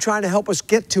point I'm trying to help us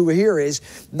get to here is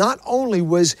not only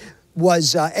was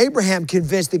Abraham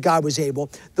convinced that God was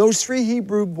able. Those 3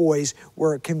 Hebrew boys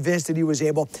were convinced that he was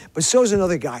able, but so is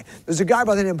another guy. There's a guy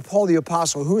by the name of Paul the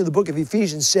Apostle who in the book of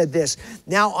Ephesians said this,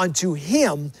 now unto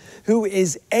him who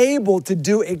is able to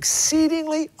do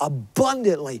exceedingly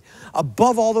abundantly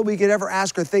above all that we could ever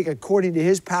ask or think according to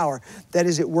his power that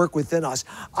is at work within us.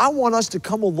 I want us to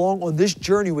come along on this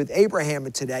journey with Abraham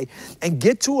today and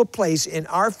get to a place in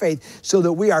our faith so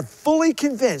that we are fully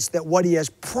convinced that what he has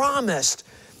promised,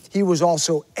 he was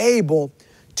also able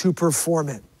to perform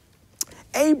it.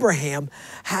 Abraham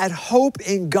had hope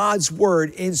in God's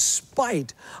word in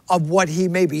spite of what he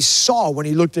maybe saw when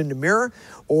he looked in the mirror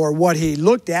or what he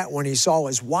looked at when he saw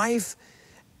his wife.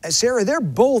 Sarah, they're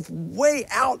both way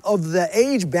out of the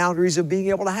age boundaries of being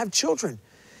able to have children.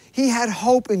 He had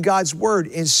hope in God's word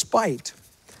in spite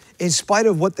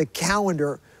of what the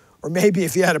calendar, or maybe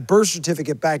if he had a birth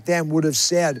certificate back then, would have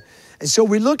said. And so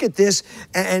we look at this,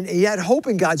 and he had hope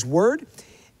in God's word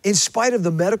in spite of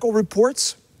the medical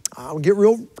reports. I'll get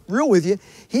real with you.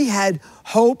 He had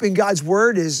hope in God's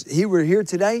word as he were here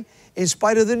today in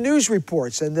spite of the news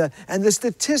reports and the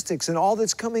statistics and all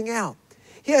that's coming out.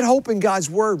 He had hope in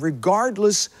God's word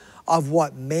regardless of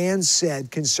what man said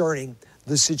concerning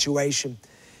the situation.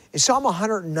 In Psalm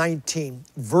 119,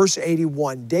 verse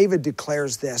 81, David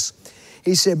declares this.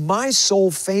 He said, my soul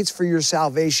faints for your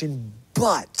salvation,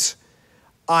 but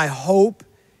I hope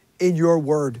in your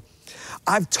word.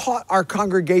 I've taught our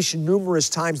congregation numerous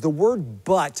times the word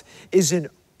but is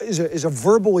a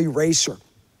verbal eraser.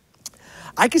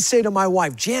 I could say to my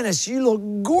wife, Janice, you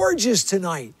look gorgeous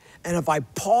tonight. And if I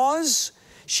pause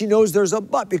she knows there's a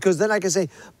but, because then I can say,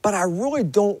 but I really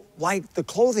don't like the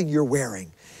clothing you're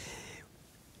wearing.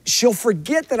 She'll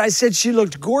forget that I said she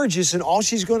looked gorgeous, and all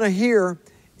she's going to hear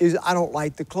is, I don't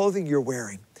like the clothing you're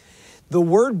wearing. The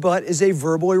word but is a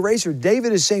verbal eraser.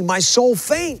 David is saying, my soul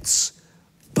faints,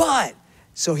 but.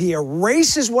 So he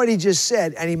erases what he just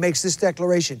said, and he makes this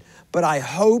declaration, but I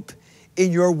hope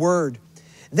in your word.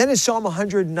 Then in Psalm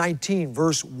 119,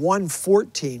 verse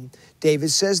 114,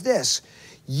 David says this,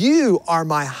 you are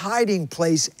my hiding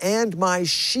place and my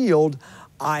shield.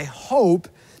 I hope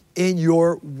in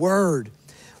your word.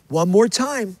 One more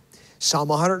time, Psalm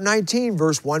 119,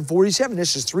 verse 147.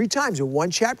 This is 3 times in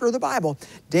one chapter of the Bible.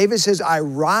 David says, I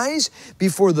rise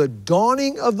before the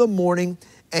dawning of the morning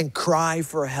and cry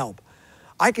for help.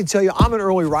 I can tell you, I'm an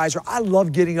early riser. I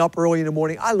love getting up early in the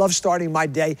morning. I love starting my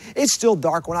day. It's still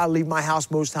dark when I leave my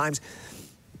house most times.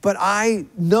 But I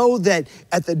know that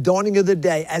at the dawning of the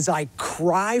day, as I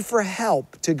cry for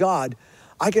help to God,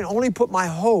 I can only put my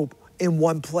hope in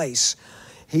one place.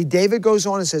 David goes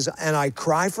on and says, and I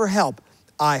cry for help.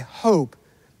 I hope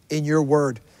in your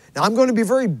word. Now, I'm going to be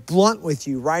very blunt with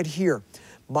you right here.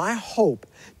 My hope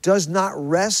does not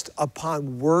rest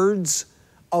upon words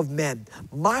of men.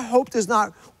 My hope does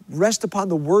not rest upon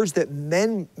the words that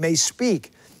men may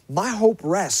speak. My hope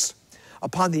rests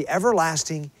upon the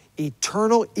everlasting,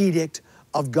 eternal edict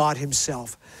of God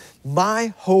himself.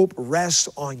 My hope rests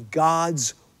on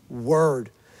God's word.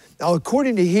 Now,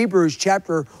 according to Hebrews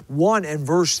chapter 1 and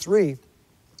verse 3,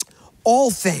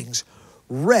 all things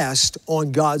rest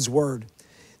on God's word.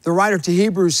 The writer to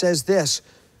Hebrews says this,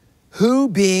 who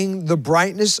being the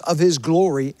brightness of his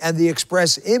glory and the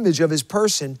express image of his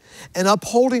person, and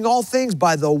upholding all things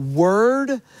by the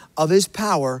word of his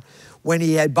power, when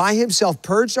he had by himself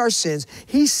purged our sins,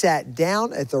 he sat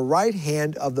down at the right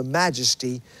hand of the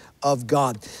majesty of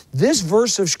God. This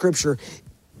verse of scripture,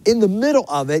 in the middle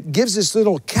of it, gives this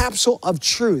little capsule of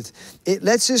truth. It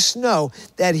lets us know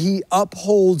that he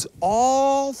upholds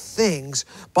all things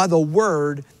by the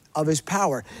word of his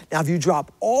power. Now, if you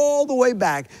drop all the way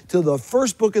back to the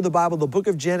first book of the Bible, the book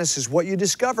of Genesis, what you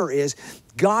discover is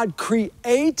God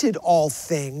created all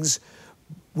things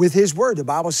with his word. The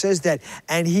Bible says that,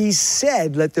 and he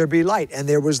said, let there be light, and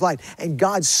there was light. And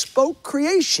God spoke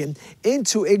creation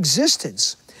into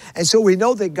existence. And so we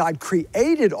know that God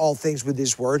created all things with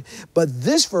his word, but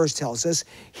this verse tells us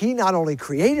he not only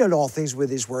created all things with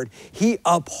his word, he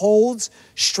upholds,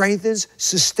 strengthens,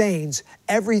 sustains.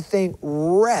 Everything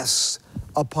rests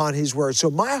upon his word. So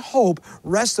my hope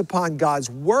rests upon God's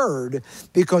word,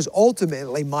 because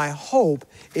ultimately my hope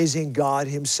is in God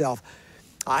himself.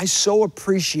 I so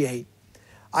appreciate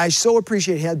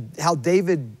how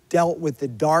David dealt with the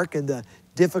dark and the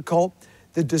difficult,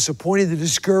 the disappointing, the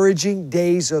discouraging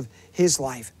days of his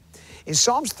life. In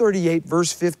Psalms 38,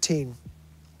 verse 15,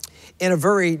 in a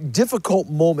very difficult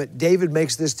moment, David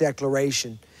makes this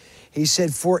declaration. He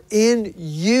said, for in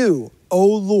you, O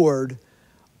Lord,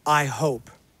 I hope.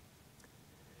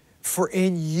 For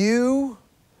in you,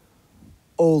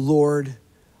 O Lord,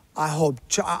 I hope.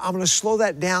 I'm going to slow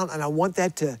that down, and I want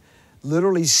that to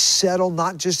literally settle,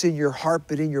 not just in your heart,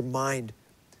 but in your mind.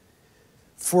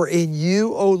 For in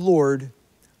you, O Lord,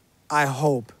 I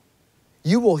hope.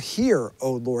 You will hear,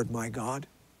 O Lord, my God.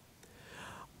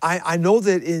 I know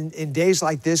that in days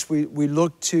like this, we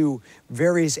look to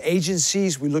various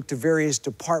agencies, we look to various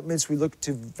departments, we look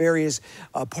to various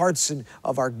parts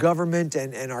of our government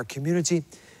and our community.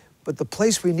 But the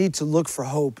place we need to look for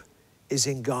hope is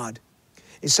in God.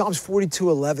 In Psalms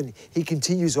 42:11, he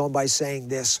continues on by saying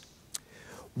this,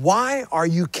 why are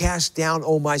you cast down,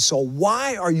 O my soul?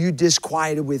 Why are you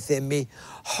disquieted within me?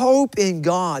 Hope in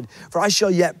God, for I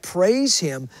shall yet praise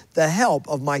him, the help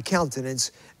of my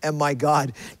countenance and my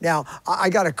God. Now, I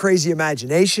got a crazy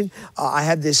imagination. I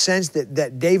have this sense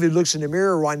that David looks in the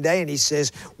mirror one day and he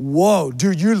says, whoa,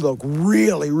 dude, you look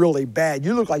really, really bad.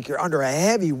 You look like you're under a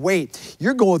heavy weight.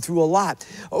 You're going through a lot.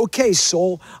 Okay,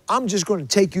 soul, I'm just going to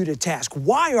take you to task.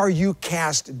 Why are you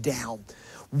cast down?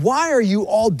 Why are you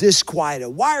all disquieted?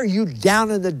 Why are you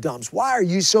down in the dumps? Why are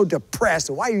you so depressed?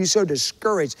 And why are you so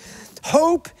discouraged?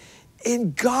 Hope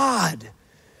in God.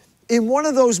 In one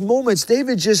of those moments,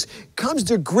 David just comes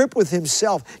to grip with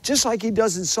himself, just like he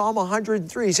does in Psalm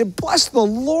 103. He said, bless the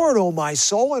Lord, O my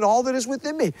soul, and all that is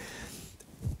within me.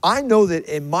 I know that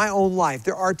in my own life,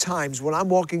 there are times when I'm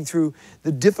walking through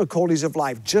the difficulties of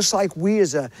life, just like we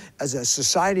as a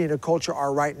society and a culture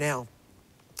are right now.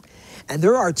 And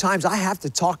there are times I have to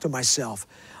talk to myself.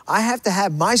 I have to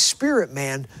have my spirit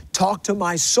man talk to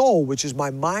my soul, which is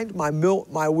my mind, my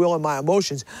will, and my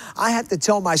emotions. I have to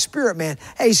tell my spirit man,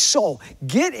 hey, soul,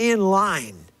 get in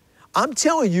line. I'm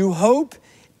telling you, hope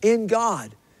in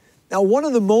God. Now, one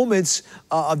of the moments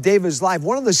of David's life,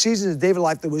 one of the seasons of David's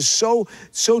life that was so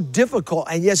difficult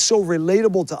and yet so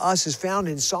relatable to us is found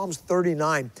in Psalms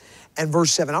 39 and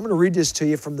verse 7. I'm going to read this to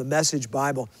you from the Message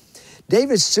Bible.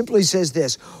 David simply says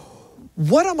this,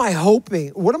 what am I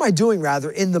doing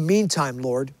in the meantime,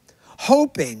 Lord?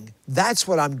 Hoping, that's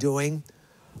what I'm doing,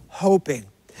 hoping.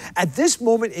 At this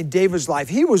moment in David's life,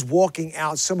 he was walking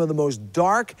out some of the most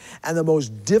dark and the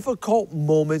most difficult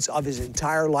moments of his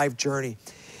entire life journey.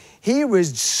 He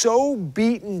was so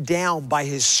beaten down by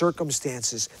his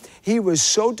circumstances. He was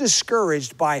so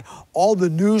discouraged by all the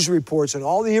news reports and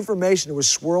all the information that was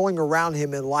swirling around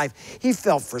him in life. He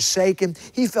felt forsaken,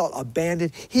 he felt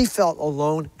abandoned, he felt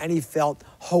alone, and he felt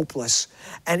hopeless.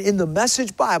 And in the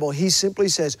Message Bible, he simply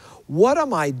says, what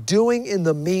am I doing in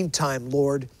the meantime,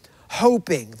 Lord?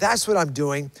 Hoping. That's what I'm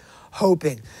doing,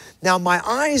 hoping. Now, my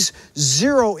eyes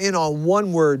zero in on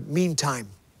one word, meantime.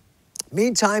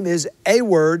 Meantime is a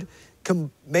word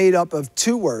made up of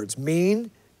two words, mean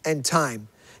and time.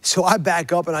 So I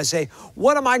back up and I say,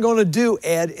 what am I going to do,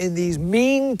 Ed, in these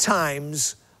mean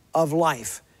times of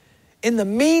life? In the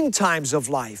mean times of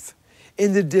life,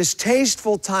 in the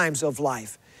distasteful times of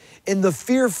life, in the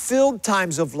fear-filled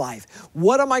times of life,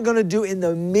 what am I going to do in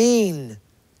the mean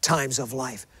times of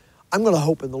life? I'm going to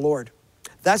hope in the Lord.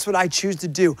 That's what I choose to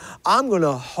do. I'm going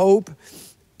to hope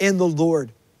in the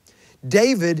Lord.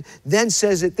 David then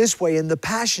says it this way in the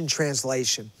Passion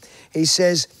Translation. He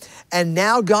says, and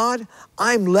now, God,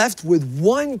 I'm left with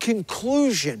one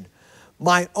conclusion.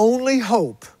 My only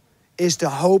hope is to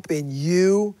hope in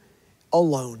you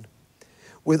alone.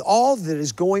 With all that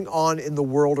is going on in the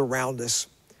world around us,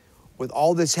 with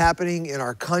all that's happening in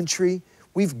our country,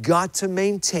 we've got to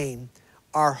maintain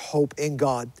our hope in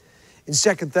God. In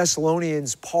 2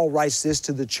 Thessalonians, Paul writes this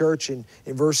to the church in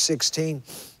verse 16.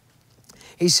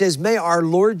 He says, may our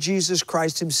Lord Jesus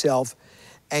Christ himself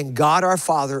and God our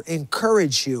Father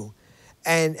encourage you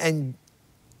and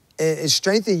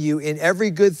strengthen you in every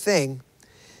good thing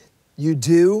you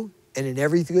do and in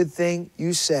every good thing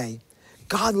you say.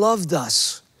 God loved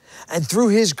us, and through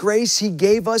his grace, he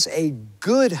gave us a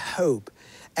good hope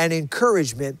and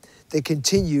encouragement that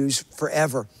continues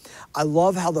forever. I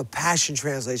love how the Passion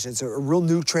Translation, it's a real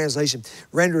new translation,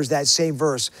 renders that same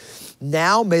verse.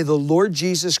 Now may the Lord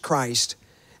Jesus Christ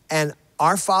and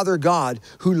our Father God,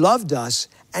 who loved us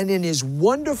and in his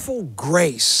wonderful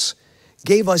grace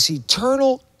gave us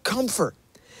eternal comfort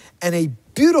and a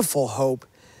beautiful hope.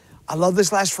 I love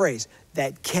this last phrase,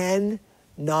 that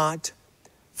cannot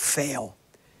fail.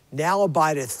 Now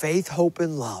abideth faith, hope,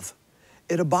 and love.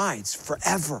 It abides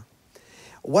forever.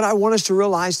 What I want us to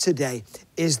realize today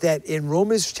is that in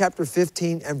Romans chapter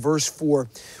 15 and verse 4,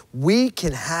 we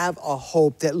can have a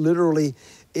hope that literally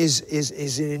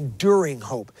is an enduring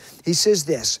hope. He says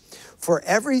this, for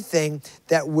everything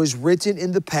that was written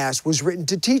in the past was written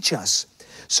to teach us,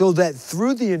 so that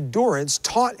through the endurance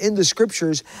taught in the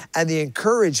scriptures and the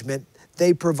encouragement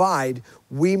they provide,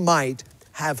 we might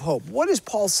have hope. What is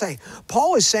Paul saying?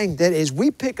 Paul is saying that as we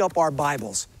pick up our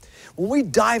Bibles, when we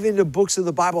dive into books of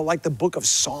the Bible, like the book of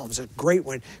Psalms, a great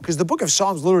one, because the book of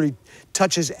Psalms literally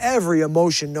touches every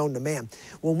emotion known to man.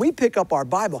 When we pick up our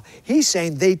Bible, he's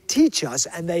saying they teach us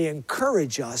and they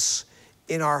encourage us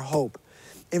in our hope.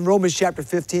 In Romans chapter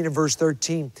 15 and verse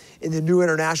 13, in the New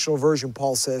International Version,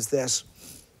 Paul says this,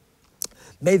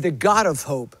 may the God of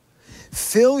hope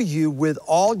fill you with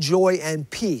all joy and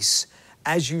peace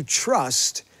as you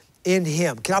trust in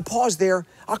him. Can I pause there?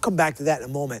 I'll come back to that in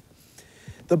a moment.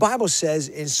 The Bible says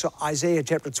in Isaiah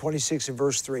chapter 26 and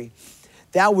verse 3,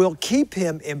 thou wilt keep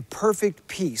him in perfect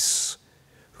peace,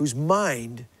 whose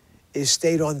mind is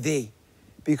stayed on thee,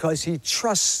 because he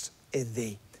trusts in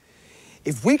thee.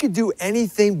 If we could do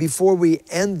anything before we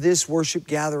end this worship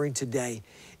gathering today,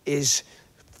 is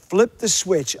flip the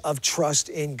switch of trust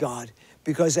in God.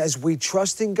 Because as we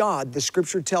trust in God, the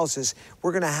scripture tells us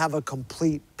we're going to have a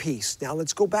complete peace. Now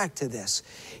let's go back to this.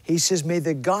 He says, may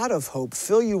the God of hope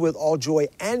fill you with all joy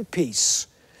and peace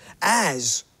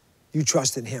as you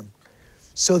trust in him,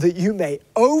 so that you may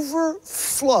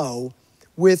overflow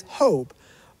with hope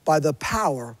by the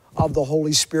power of the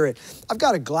Holy Spirit. I've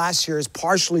got a glass here. It's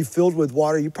partially filled with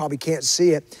water. You probably can't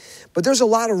see it, but there's a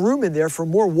lot of room in there for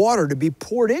more water to be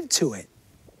poured into it.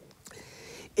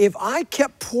 If I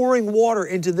kept pouring water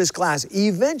into this glass,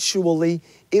 eventually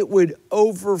it would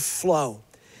overflow.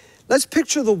 Let's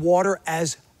picture the water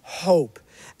as hope.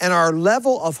 And our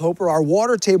level of hope, or our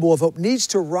water table of hope, needs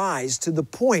to rise to the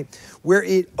point where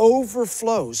it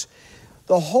overflows.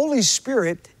 The Holy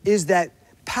Spirit is that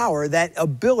power, that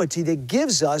ability that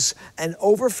gives us an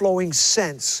overflowing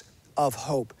sense of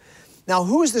hope. Now,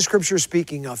 who is the scripture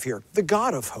speaking of here? The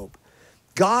God of hope.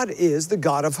 God is the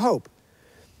God of hope,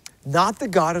 not the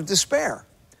God of despair.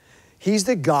 He's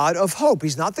the God of hope.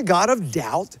 He's not the God of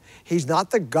doubt. He's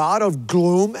not the God of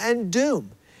gloom and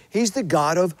doom. He's the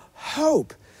God of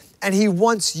hope. And He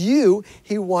wants you,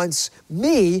 He wants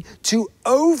me to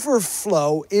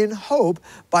overflow in hope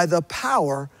by the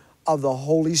power of the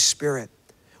Holy Spirit.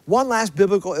 One last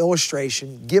biblical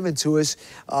illustration given to us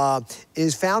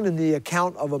is found in the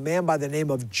account of a man by the name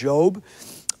of Job.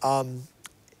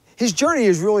 His journey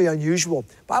is really unusual.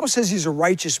 The Bible says he's a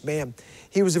righteous man.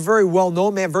 He was a very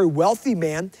well-known man, very wealthy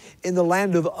man in the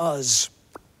land of Uz.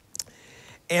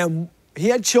 And he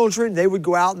had children. They would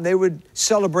go out and they would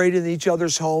celebrate in each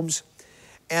other's homes.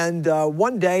 And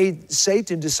one day,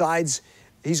 Satan decides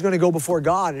he's going to go before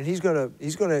God, and he's going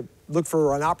to look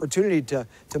for an opportunity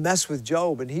to mess with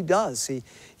Job, and he does. He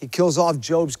kills off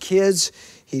Job's kids.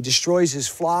 He destroys his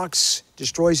flocks,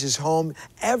 destroys his home.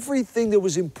 Everything that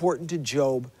was important to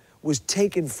Job was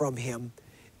taken from him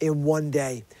in one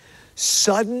day.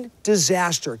 Sudden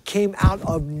disaster came out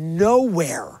of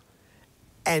nowhere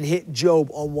and hit Job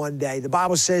on one day. The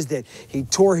Bible says that he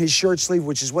tore his shirt sleeve,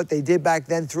 which is what they did back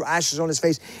then, threw ashes on his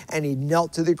face, and he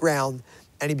knelt to the ground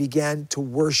and he began to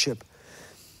worship.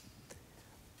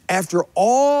 After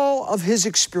all of his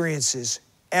experiences,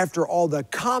 after all the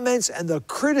comments and the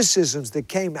criticisms that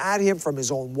came at him from his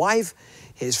own wife,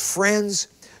 his friends,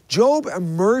 Job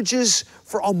emerges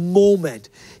for a moment.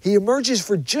 He emerges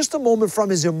for just a moment from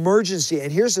his emergency,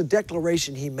 and here's the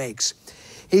declaration he makes.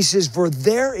 He says, "For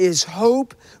there is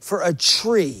hope for a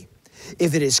tree.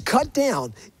 If it is cut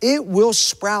down, it will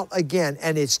sprout again,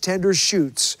 and its tender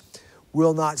shoots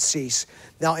will not cease."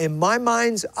 Now, in my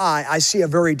mind's eye, I see a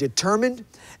very determined,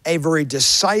 a very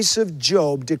decisive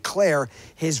Job declare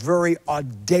his very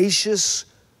audacious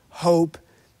hope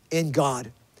in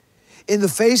God. In the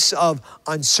face of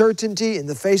uncertainty, in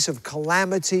the face of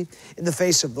calamity, in the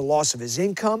face of the loss of his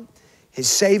income, his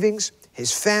savings,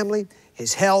 his family,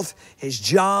 his health, his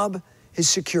job, his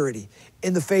security,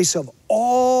 in the face of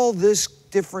all this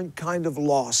different kind of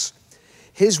loss,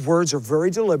 his words are very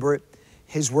deliberate.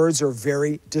 His words are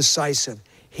very decisive.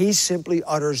 He simply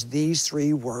utters these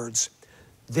three words: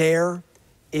 there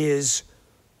is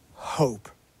hope.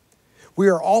 We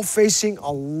are all facing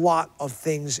a lot of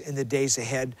things in the days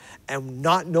ahead, and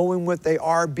not knowing what they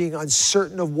are, being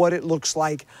uncertain of what it looks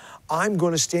like. I'm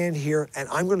going to stand here and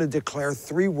I'm going to declare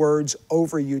three words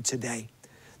over you today.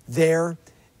 There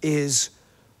is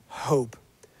hope.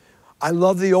 I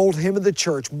love the old hymn of the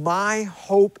church. My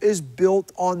hope is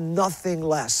built on nothing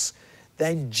less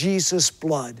than Jesus'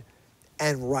 blood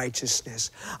and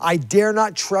righteousness. I dare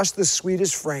not trust the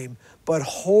sweetest frame, but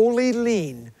wholly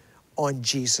lean on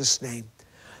Jesus' name.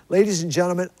 Ladies and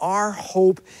gentlemen, our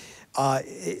hope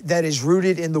that is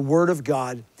rooted in the Word of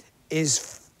God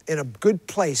is in a good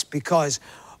place, because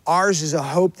ours is a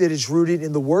hope that is rooted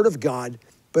in the Word of God,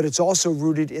 but it's also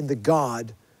rooted in the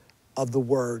God of the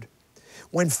Word.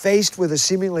 When faced with a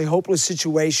seemingly hopeless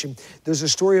situation, there's a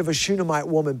story of a Shunammite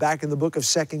woman back in the book of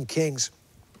 2 Kings.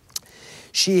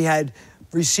 She had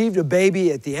received a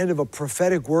baby at the end of a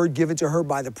prophetic word given to her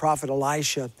by the prophet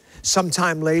Elisha.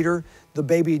 Sometime later, the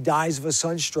baby dies of a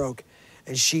sunstroke,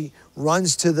 and she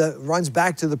runs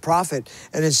back to the prophet.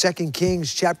 And in 2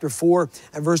 Kings chapter 4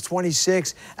 and verse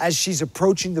 26, as she's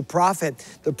approaching the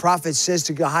prophet says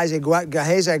to Gehazi, go out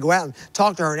and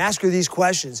talk to her and ask her these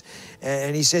questions.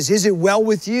 And he says, is it well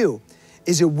with you?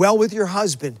 Is it well with your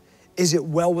husband? Is it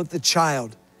well with the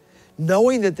child?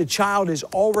 Knowing that the child is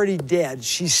already dead,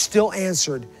 she still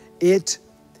answered, it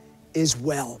is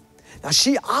well. Now,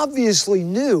 she obviously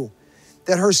knew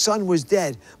that her son was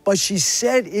dead, but she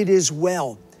said it is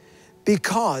well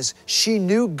because she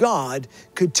knew God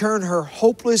could turn her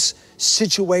hopeless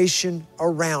situation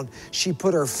around. She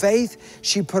put her faith,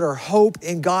 she put her hope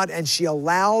in God, and she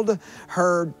allowed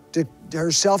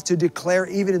herself to declare,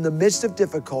 even in the midst of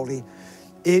difficulty,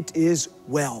 it is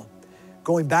well.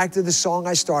 Going back to the song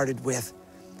I started with,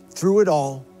 through it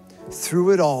all,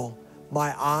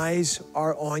 my eyes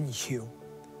are on you.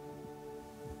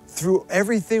 Through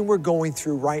everything we're going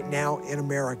through right now in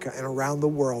America and around the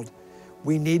world,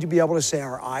 we need to be able to say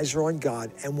our eyes are on God.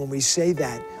 And when we say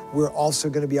that, we're also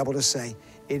going to be able to say,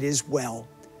 it is well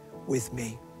with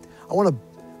me. I want to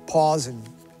pause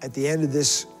at the end of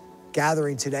this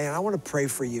gathering today, and I want to pray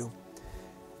for you.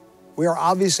 We are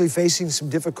obviously facing some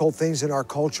difficult things in our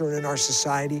culture and in our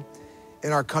society,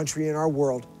 in our country, in our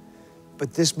world.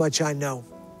 But this much I know,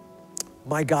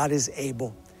 my God is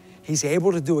able. He's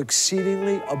able to do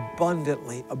exceedingly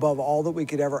abundantly above all that we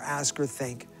could ever ask or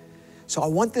think. So I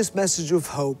want this message of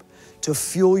hope to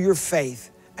fuel your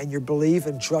faith and you believe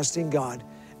and trust in God.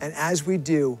 And as we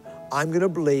do, I'm going to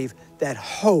believe that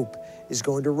hope is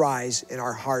going to rise in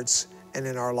our hearts and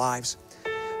in our lives.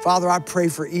 Father, I pray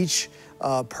for each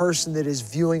person that is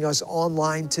viewing us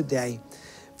online today,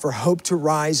 for hope to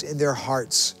rise in their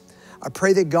hearts. I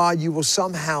pray that God, you will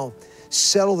somehow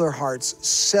settle their hearts,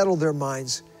 settle their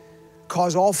minds,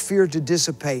 cause all fear to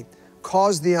dissipate,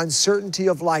 cause the uncertainty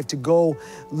of life to go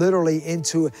literally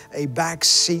into a back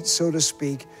seat, so to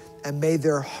speak, and may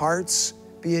their hearts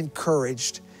be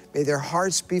encouraged. May their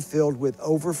hearts be filled with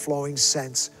overflowing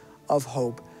sense of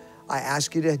hope. I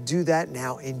ask you to do that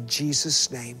now in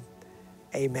Jesus' name.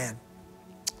 Amen.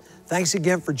 Thanks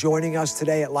again for joining us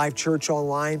today at Life Church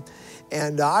Online.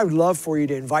 And I would love for you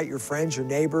to invite your friends, your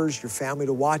neighbors, your family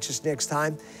to watch us next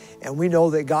time. And we know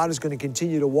that God is going to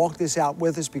continue to walk this out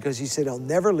with us because He said He'll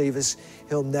never leave us.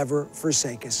 He'll never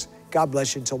forsake us. God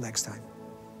bless you until next time.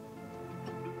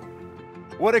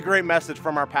 What a great message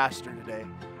from our pastor today.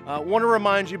 I want to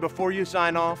remind you before you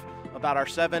sign off about our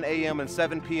 7 a.m. and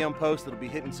 7 p.m. posts that will be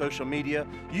hitting social media.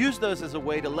 Use those as a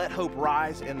way to let hope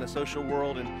rise in the social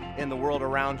world and in the world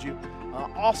around you.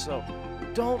 Also,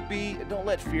 don't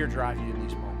let fear drive you in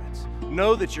these moments.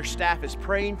 Know that your staff is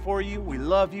praying for you. We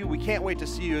love you. We can't wait to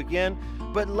see you again.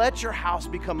 But let your house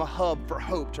become a hub for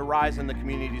hope to rise in the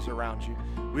communities around you.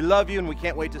 We love you and we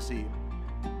can't wait to see you.